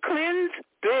have been cleansed,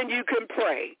 then you can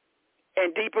pray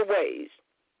in deeper ways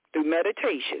through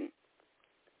meditation,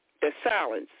 the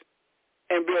silence,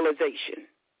 and realization.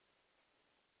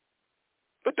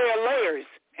 But there are layers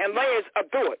and layers of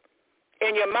thought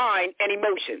in your mind and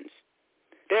emotions.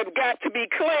 They've got to be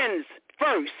cleansed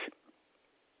first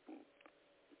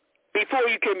before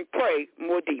you can pray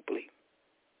more deeply.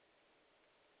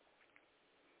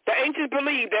 The ancients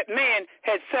believed that man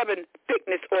had 7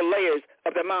 thickness or layers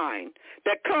of the mind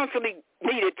that constantly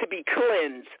needed to be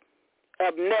cleansed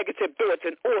of negative thoughts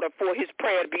in order for his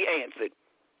prayer to be answered.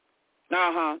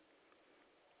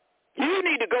 You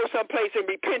need to go someplace and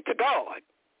repent to God.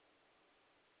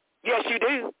 Yes, you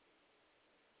do.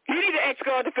 You need to ask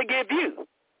God to forgive you.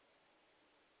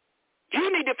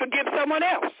 You need to forgive someone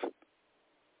else.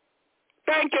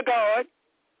 Thank you, God.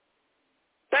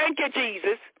 Thank you,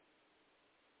 Jesus.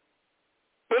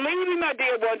 Believe me, my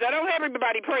dear ones, I don't have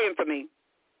everybody praying for me.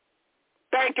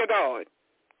 Thank you, God.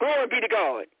 Glory be to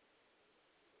God.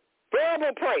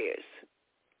 Verbal prayers,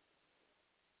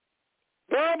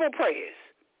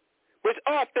 which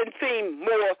often seem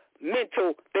more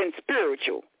mental than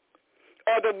spiritual,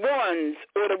 are the ones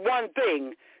or the one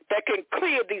thing that can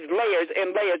clear these layers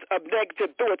and layers of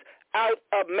negative thoughts out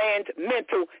of man's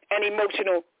mental and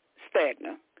emotional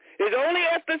stagnant. It's only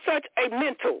after such a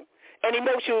mental and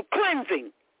emotional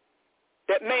cleansing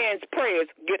that man's prayers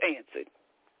get answered.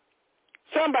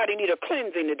 Somebody need a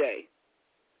cleansing today.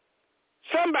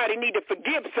 Somebody need to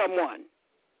forgive someone.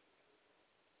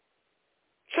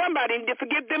 Somebody need to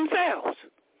forgive themselves.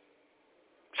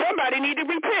 Somebody need to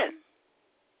repent.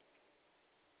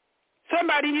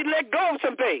 Somebody need to let go of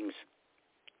some things.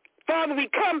 Father, we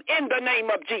come in the name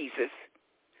of Jesus,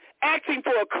 asking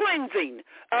for a cleansing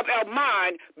of our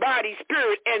mind, body,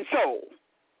 spirit, and soul.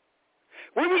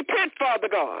 We repent, Father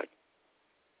God,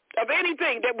 of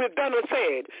anything that we've done or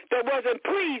said that wasn't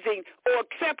pleasing or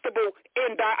acceptable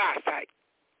in thy eyesight.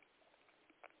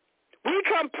 We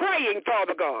come praying,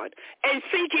 Father God, and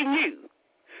seeking you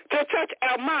to touch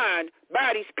our mind,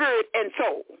 body, spirit, and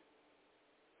soul.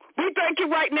 We thank you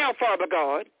right now, Father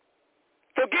God,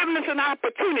 for giving us an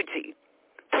opportunity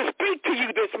to speak to you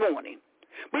this morning.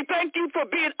 We thank you for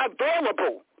being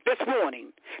available this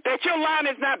morning, that your line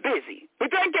is not busy. We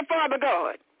thank you, Father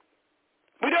God.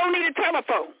 We don't need a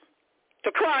telephone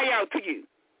to cry out to you.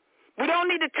 We don't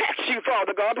need to text you,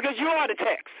 Father God, because you are the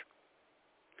text.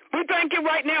 We thank you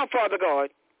right now, Father God,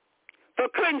 for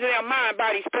cleansing our mind,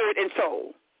 body, spirit, and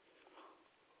soul.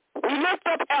 We lift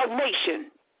up our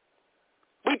nation.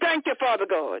 We thank you, Father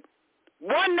God.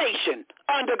 One nation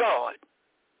under God.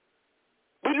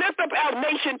 We lift up our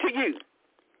nation to you,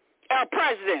 our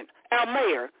president, our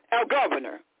mayor, our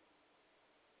governor,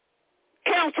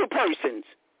 council persons,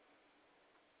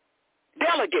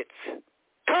 delegates,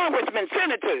 congressmen,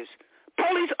 senators,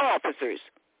 police officers,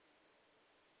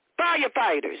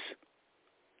 firefighters.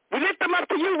 We lift them up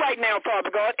to you right now,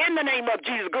 Father God, in the name of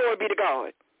Jesus. Glory be to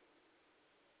God.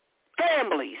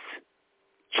 Families,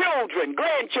 children,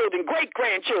 grandchildren,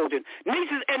 great-grandchildren,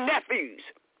 nieces and nephews.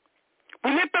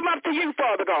 We lift them up to you,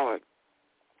 Father God.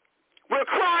 We're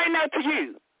crying out to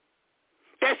you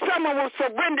that someone will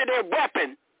surrender their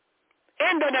weapon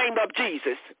in the name of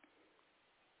Jesus.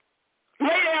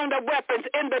 Lay down the weapons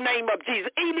in the name of Jesus.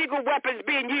 Illegal weapons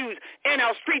being used in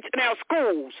our streets, in our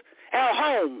schools, our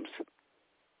homes,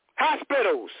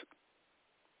 hospitals.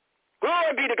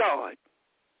 Glory be to God.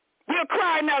 We're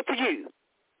crying out to you.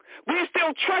 We're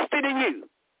still trusting in you.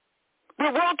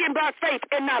 We're walking by faith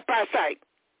and not by sight.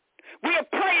 We're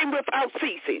praying without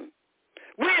ceasing.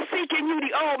 We're seeking you,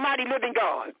 the almighty living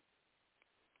God.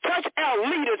 Touch our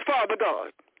leaders, Father God,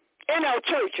 in our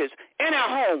churches, in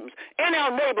our homes, in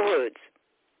our neighborhoods.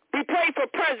 We pray for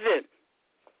President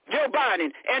Joe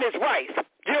Biden and his wife,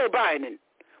 Jill Biden.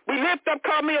 We lift up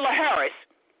Kamala Harris,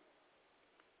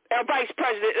 our vice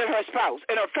president and her spouse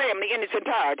and her family in its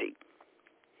entirety.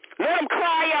 Let them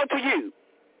cry out to you.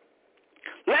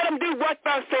 Let them do what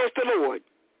thus says the Lord.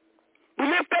 We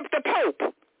lift up the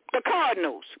Pope, the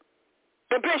cardinals,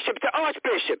 the bishops, the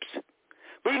archbishops.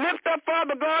 We lift up,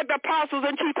 Father God, the apostles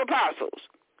and chief apostles.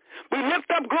 We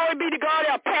lift up, glory be to God,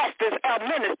 our pastors, our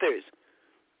ministers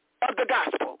of the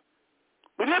gospel.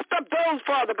 We lift up those,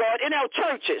 Father God, in our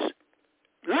churches,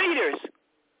 leaders,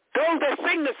 those that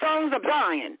sing the songs of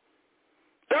Zion,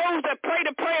 those that pray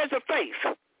the prayers of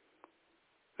faith.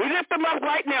 We lift them up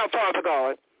right now, Father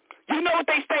God. You know what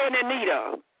they stand in need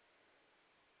of.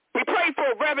 We pray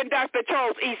for Reverend Dr.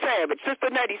 Charles E. Savage, Sister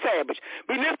Nettie Savage.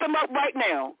 We lift them up right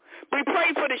now. We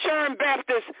pray for the Sherman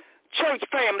Baptist Church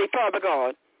family, Father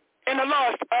God, and the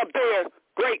loss of their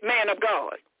great man of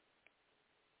God,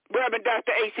 Reverend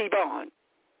Dr. A.C. Bond.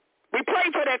 We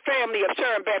pray for that family of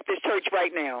Sherman Baptist Church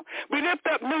right now. We lift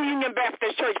up New Union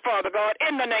Baptist Church, Father God,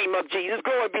 in the name of Jesus.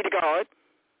 Glory be to God.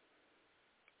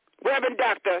 Reverend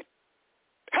Dr.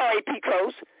 Harry P.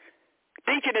 Close,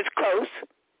 Deaconess Close,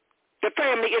 the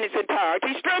family in its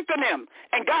entirety. Strengthen them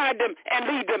and guide them and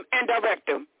lead them and direct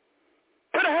them.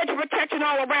 Put a hedge of protection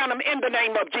all around them in the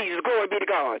name of Jesus. Glory be to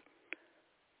God.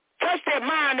 Touch their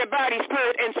mind, their body,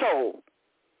 spirit, and soul.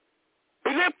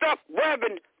 We lift up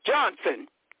Reverend Johnson,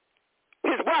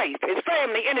 his wife, his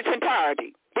family in its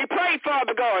entirety. We pray,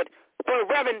 Father God, for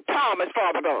Reverend Thomas,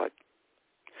 Father God.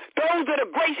 Those that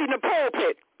are gracing the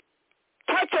pulpit,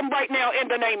 touch them right now in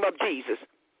the name of Jesus.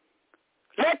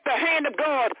 Let the hand of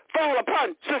God fall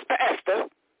upon Sister Esther,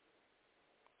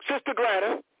 Sister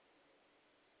Greta,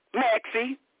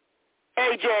 Maxie,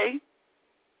 AJ,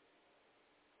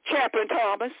 Chaplain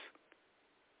Thomas,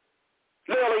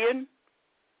 Lillian,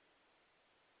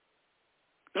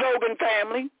 Logan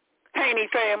family, Haney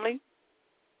family,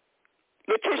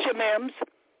 Letitia Mims,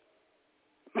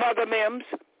 Mother Mims.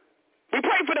 We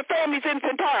pray for the families in its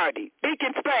entirety.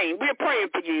 Deacon Spain, we're praying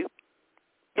for you.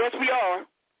 Yes, we are.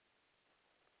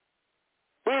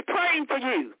 We're praying for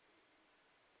you.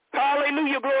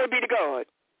 Hallelujah, glory be to God.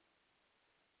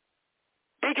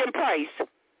 Deacon Price,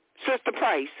 Sister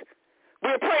Price,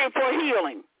 we're praying for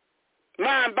healing,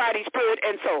 mind, body, spirit,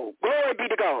 and soul. Glory be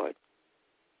to God.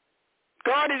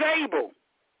 God is able.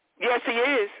 Yes, he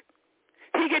is.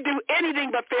 He can do anything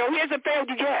but fail. He hasn't failed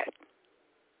you yet.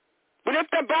 We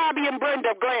lift up Bobby and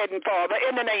Brenda Gladden, Father,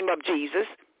 in the name of Jesus.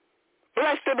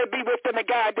 Bless them and be with them and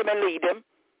guide them and lead them.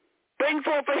 Bring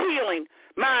forth for healing,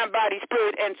 mind, body,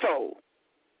 spirit, and soul.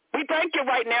 We thank you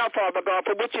right now, Father God,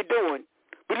 for what you're doing.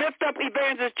 We lift up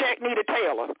Evangelist Jack Nita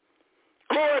Taylor.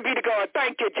 Glory be to God.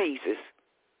 Thank you, Jesus.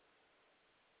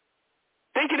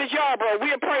 Deaconess Yarborough,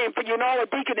 we are praying for you and all the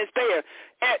deaconess there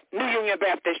at New Union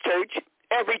Baptist Church,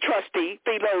 every trustee,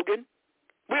 B. Logan.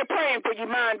 We're praying for you,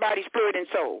 mind, body, spirit, and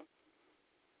soul.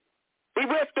 Be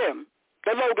with them,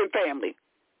 the Logan family.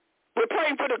 We're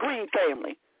praying for the Green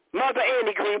family. Mother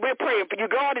Annie Green, we're praying for you.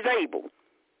 God is able.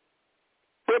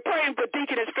 We're praying for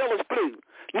Deaconess Phyllis Blue,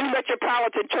 New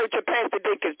Metropolitan Church of Pastor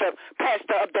Dinkins, the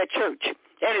pastor of that church,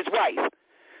 and his wife.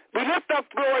 We lift up,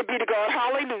 glory be to God.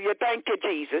 Hallelujah. Thank you,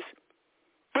 Jesus.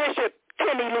 Bishop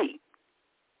Timmy Lee,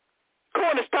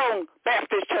 Cornerstone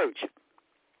Baptist Church.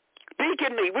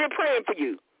 Deacon Lee, we're praying for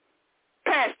you.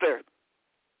 Pastor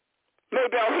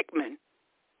Maybell Hickman,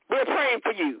 we're praying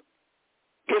for you.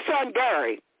 Your son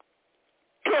Gary,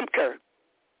 Timker,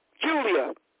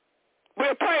 Julia,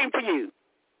 we're praying for you.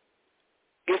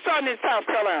 Your son in South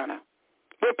Carolina.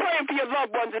 We're praying for your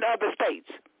loved ones in other states.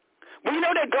 We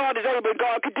know that God is able and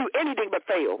God can do anything but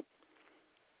fail.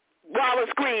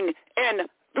 Wallace Green in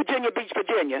Virginia Beach,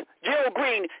 Virginia. Jill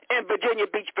Green in Virginia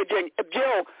Beach, Virginia.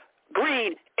 Jill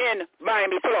Green in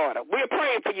Miami, Florida. We're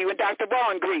praying for you. And Dr.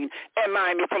 Ron Green in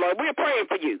Miami, Florida. We're praying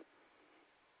for you.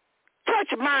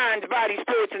 Touch minds, bodies,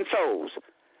 spirits, and souls.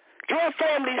 Draw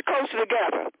families closer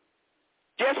together.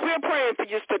 Yes, we're praying for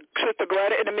you, Sister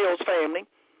Greta and the Mills family.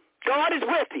 God is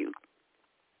with you.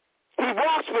 He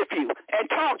walks with you and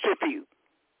talks with you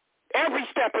every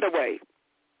step of the way.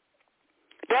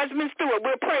 Desmond Stewart,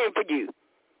 we're praying for you.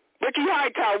 Ricky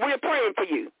Hightower, we're praying for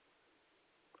you.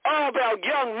 All of our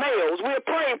young males, we're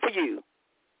praying for you.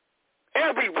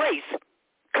 Every race,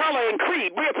 color, and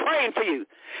creed, we're praying for you.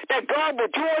 That God will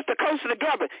draw us closer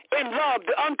together in love,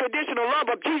 the unconditional love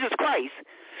of Jesus Christ.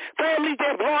 Families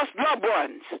that have lost loved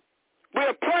ones,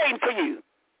 we're praying for you.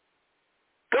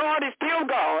 God is still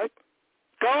God.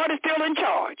 God is still in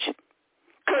charge.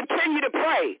 Continue to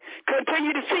pray.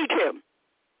 Continue to seek him.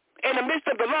 In the midst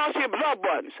of the loss of loved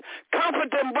ones, comfort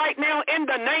them right now in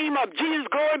the name of Jesus.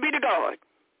 Glory be to God.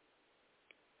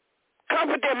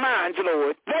 Comfort their minds,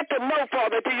 Lord. Let them know,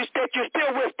 Father, that you're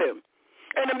still with them.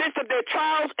 In the midst of their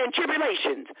trials and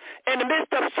tribulations, in the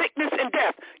midst of sickness and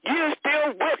death, you're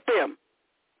still with them.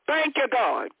 Thank you,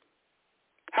 God.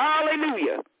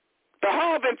 Hallelujah. The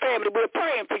Harvin family, we're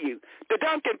praying for you. The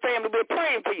Duncan family, we're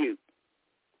praying for you.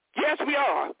 Yes, we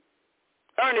are.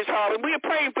 Ernest Harlan, we are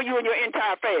praying for you and your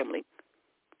entire family.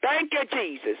 Thank you,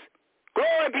 Jesus.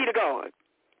 Glory be to God.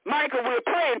 Michael, we're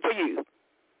praying for you.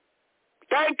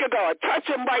 Thank you, God. Touch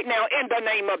him right now in the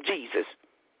name of Jesus.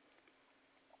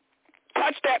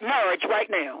 Touch that marriage right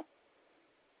now.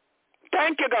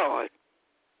 Thank you, God.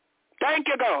 Thank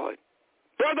you, God.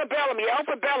 Brother Bellamy,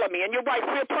 Alpha Bellamy, and your wife,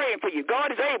 we're praying for you.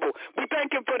 God is able. We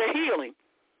thank him for the healing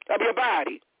of your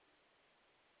body.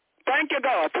 Thank you,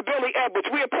 God. For Billy Edwards,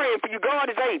 we're praying for you. God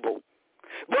is able.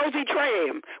 Rosie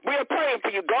Tram, we're praying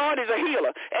for you. God is a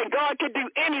healer, and God can do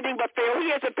anything but fail. He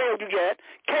hasn't failed you yet.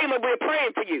 Kayla, we're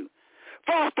praying for you.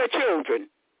 Foster children,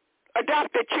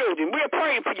 adopted children, we're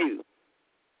praying for you.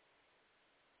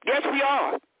 Yes, we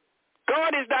are.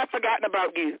 God has not forgotten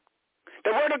about you.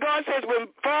 The Word of God says when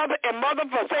father and mother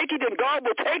forsake you, then God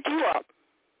will take you up.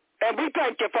 And we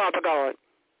thank you, Father God,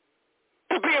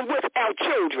 for being with our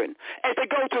children as they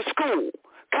go to school,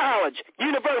 college,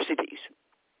 universities.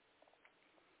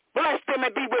 Bless them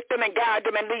and be with them and guide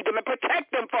them and lead them and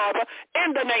protect them, Father,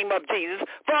 in the name of Jesus.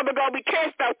 Father God, we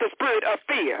cast out the spirit of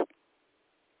fear.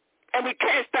 And we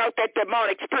cast out that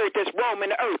demonic spirit that's roaming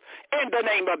the earth in the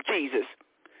name of Jesus.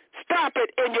 Stop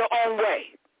it in your own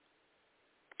way.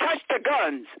 Touch the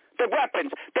guns, the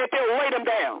weapons, that they'll lay them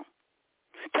down.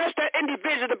 Touch that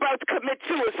individual about to commit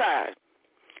suicide.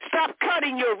 Stop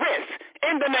cutting your wrists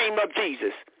in the name of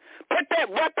Jesus. Put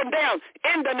that weapon down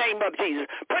in the name of Jesus.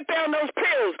 Put down those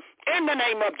pills in the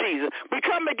name of Jesus. We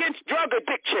come against drug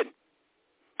addiction,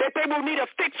 that they will need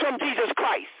a fix from Jesus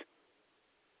Christ.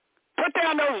 Put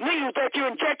down those needles that you're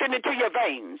injecting into your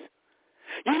veins.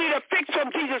 You need a fix from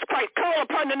Jesus Christ. Call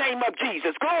upon the name of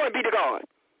Jesus. Glory be to God.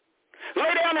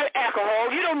 Lay down that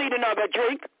alcohol. You don't need another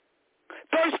drink.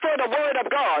 Thirst for the word of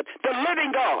God, the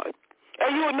living God,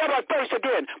 and you will never thirst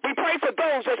again. We pray for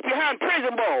those that's behind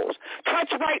prison walls.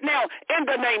 Touch right now in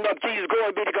the name of Jesus,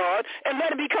 glory be to God, and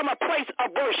let it become a place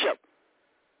of worship.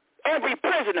 Every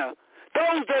prisoner,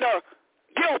 those that are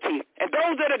guilty and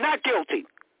those that are not guilty,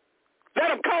 let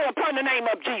them call upon the name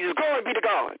of Jesus, glory be to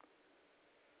God.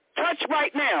 Touch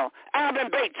right now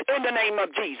Alvin Bates in the name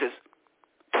of Jesus.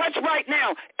 Touch right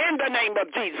now in the name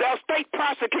of Jesus. Our state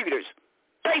prosecutors,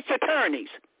 state attorneys,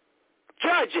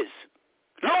 judges,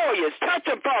 lawyers, touch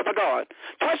them, Father God.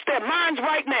 Touch their minds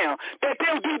right now that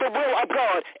they'll do the will of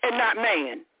God and not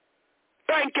man.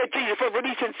 Thank you, Jesus, for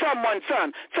releasing someone's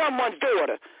son, someone's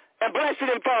daughter, and blessing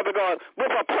them, Father God,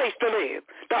 with a place to live.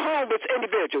 The homeless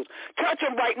individuals. Touch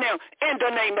them right now in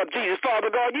the name of Jesus,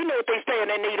 Father God. You know what they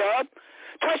stand in need of.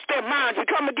 Touch their minds. We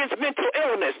come against mental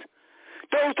illness,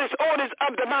 those disorders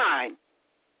of the mind.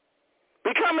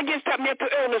 We come against that mental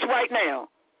illness right now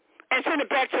and send it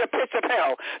back to the pits of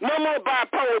hell. No more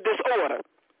bipolar disorder.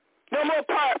 No more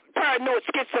paranoid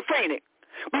schizophrenic.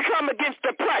 We come against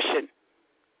depression.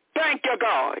 Thank you,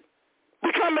 God.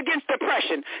 We come against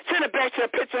depression. Send it back to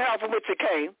the pits of hell from which it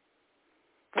came.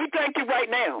 We thank you right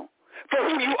now for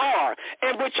who you are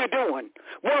and what you're doing.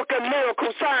 Working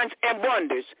miracles, signs, and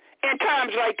wonders in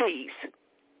times like these.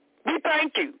 We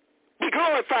thank you. We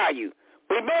glorify you.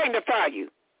 We magnify you.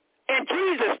 In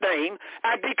Jesus' name,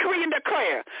 I decree and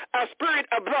declare a spirit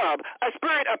of love, a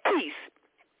spirit of peace.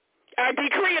 I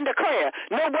decree and declare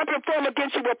no weapon formed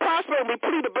against you will prosper, and we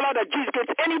plead the blood of Jesus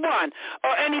against anyone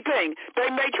or anything they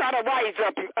may try to rise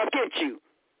up against you.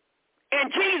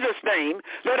 In Jesus' name,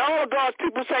 let all of God's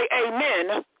people say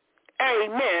amen,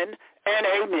 amen, and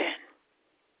amen.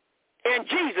 In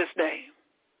Jesus' name.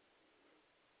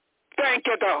 Thank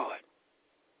you, God.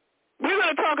 We're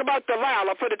going to talk about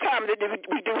Delilah for the time that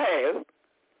we do have.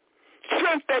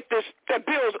 Strength that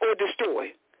builds or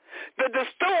destroys. The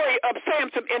story of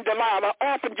Samson and Delilah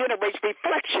often generates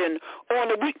reflection on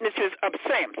the weaknesses of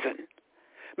Samson.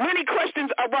 Many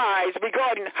questions arise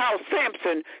regarding how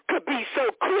Samson could be so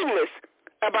clueless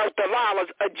about Delilah's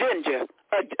agenda,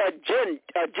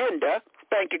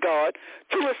 thank you, God,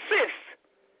 to assist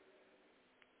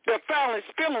the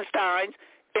Philistines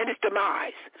in its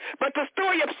demise. But the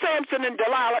story of Samson and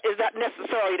Delilah is not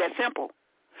necessarily that simple.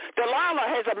 Delilah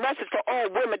has a message for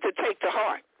all women to take to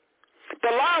heart.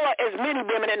 Delilah, as many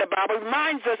women in the Bible,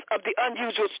 reminds us of the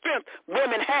unusual strength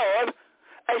women have,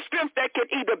 a strength that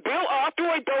can either build or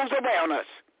destroy those around us.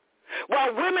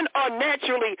 While women are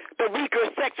naturally the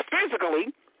weaker sex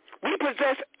physically, we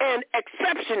possess an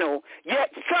exceptional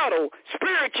yet subtle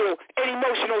spiritual and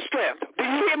emotional strength. Do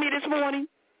you hear me this morning?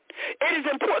 It is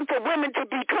important for women to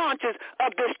be conscious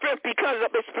of this strength because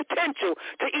of its potential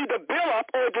to either build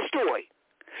up or destroy.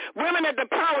 Women have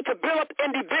the power to build up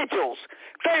individuals,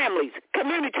 families,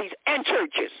 communities, and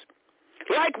churches.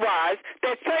 Likewise,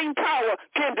 that same power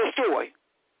can destroy.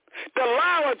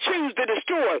 Delilah choose to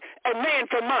destroy a man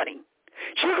for money?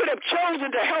 She could have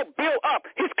chosen to help build up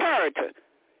his character,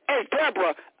 as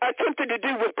Deborah attempted to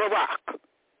do with Barak.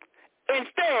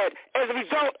 Instead, as a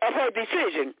result of her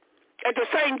decision, at the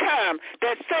same time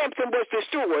that Samson was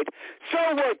destroyed, so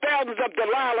were thousands of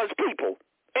Delilah's people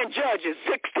in Judges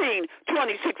 16,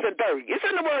 26, and 30. It's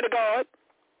in the Word of God.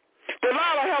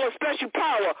 Delilah held a special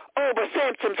power over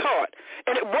Samson's heart,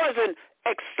 and it wasn't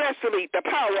excessively the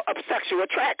power of sexual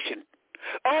attraction.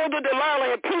 Although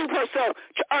Delilah had proved herself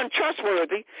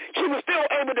untrustworthy, she was still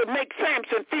able to make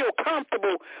Samson feel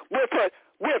comfortable with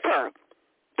her.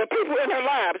 The people in her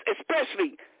lives,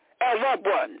 especially our loved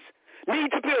ones, need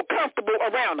to feel comfortable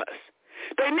around us.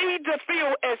 They need to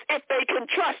feel as if they can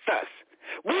trust us.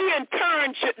 We, in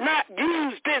turn, should not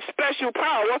use this special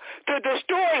power to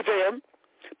destroy them,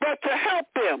 but to help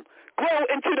them grow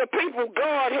into the people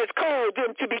God has called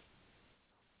them to be.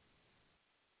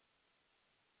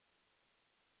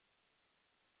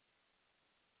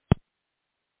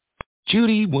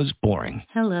 Judy was boring.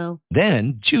 Hello.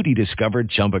 Then Judy discovered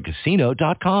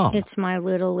ChumbaCasino.com. It's my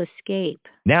little escape.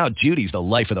 Now Judy's the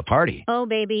life of the party. Oh,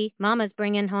 baby, mama's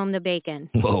bringing home the bacon.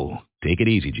 Whoa, take it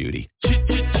easy, Judy.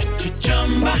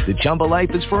 The Chumba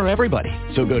life is for everybody.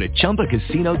 So go to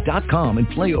ChumbaCasino.com and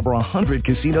play over 100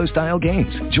 casino-style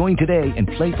games. Join today and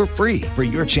play for free for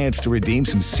your chance to redeem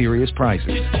some serious prizes.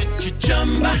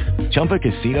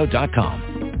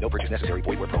 ChumbaCasino.com. No purchase necessary.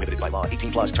 Void where prohibited by law.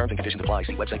 18 plus terms and conditions apply.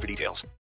 See website for details.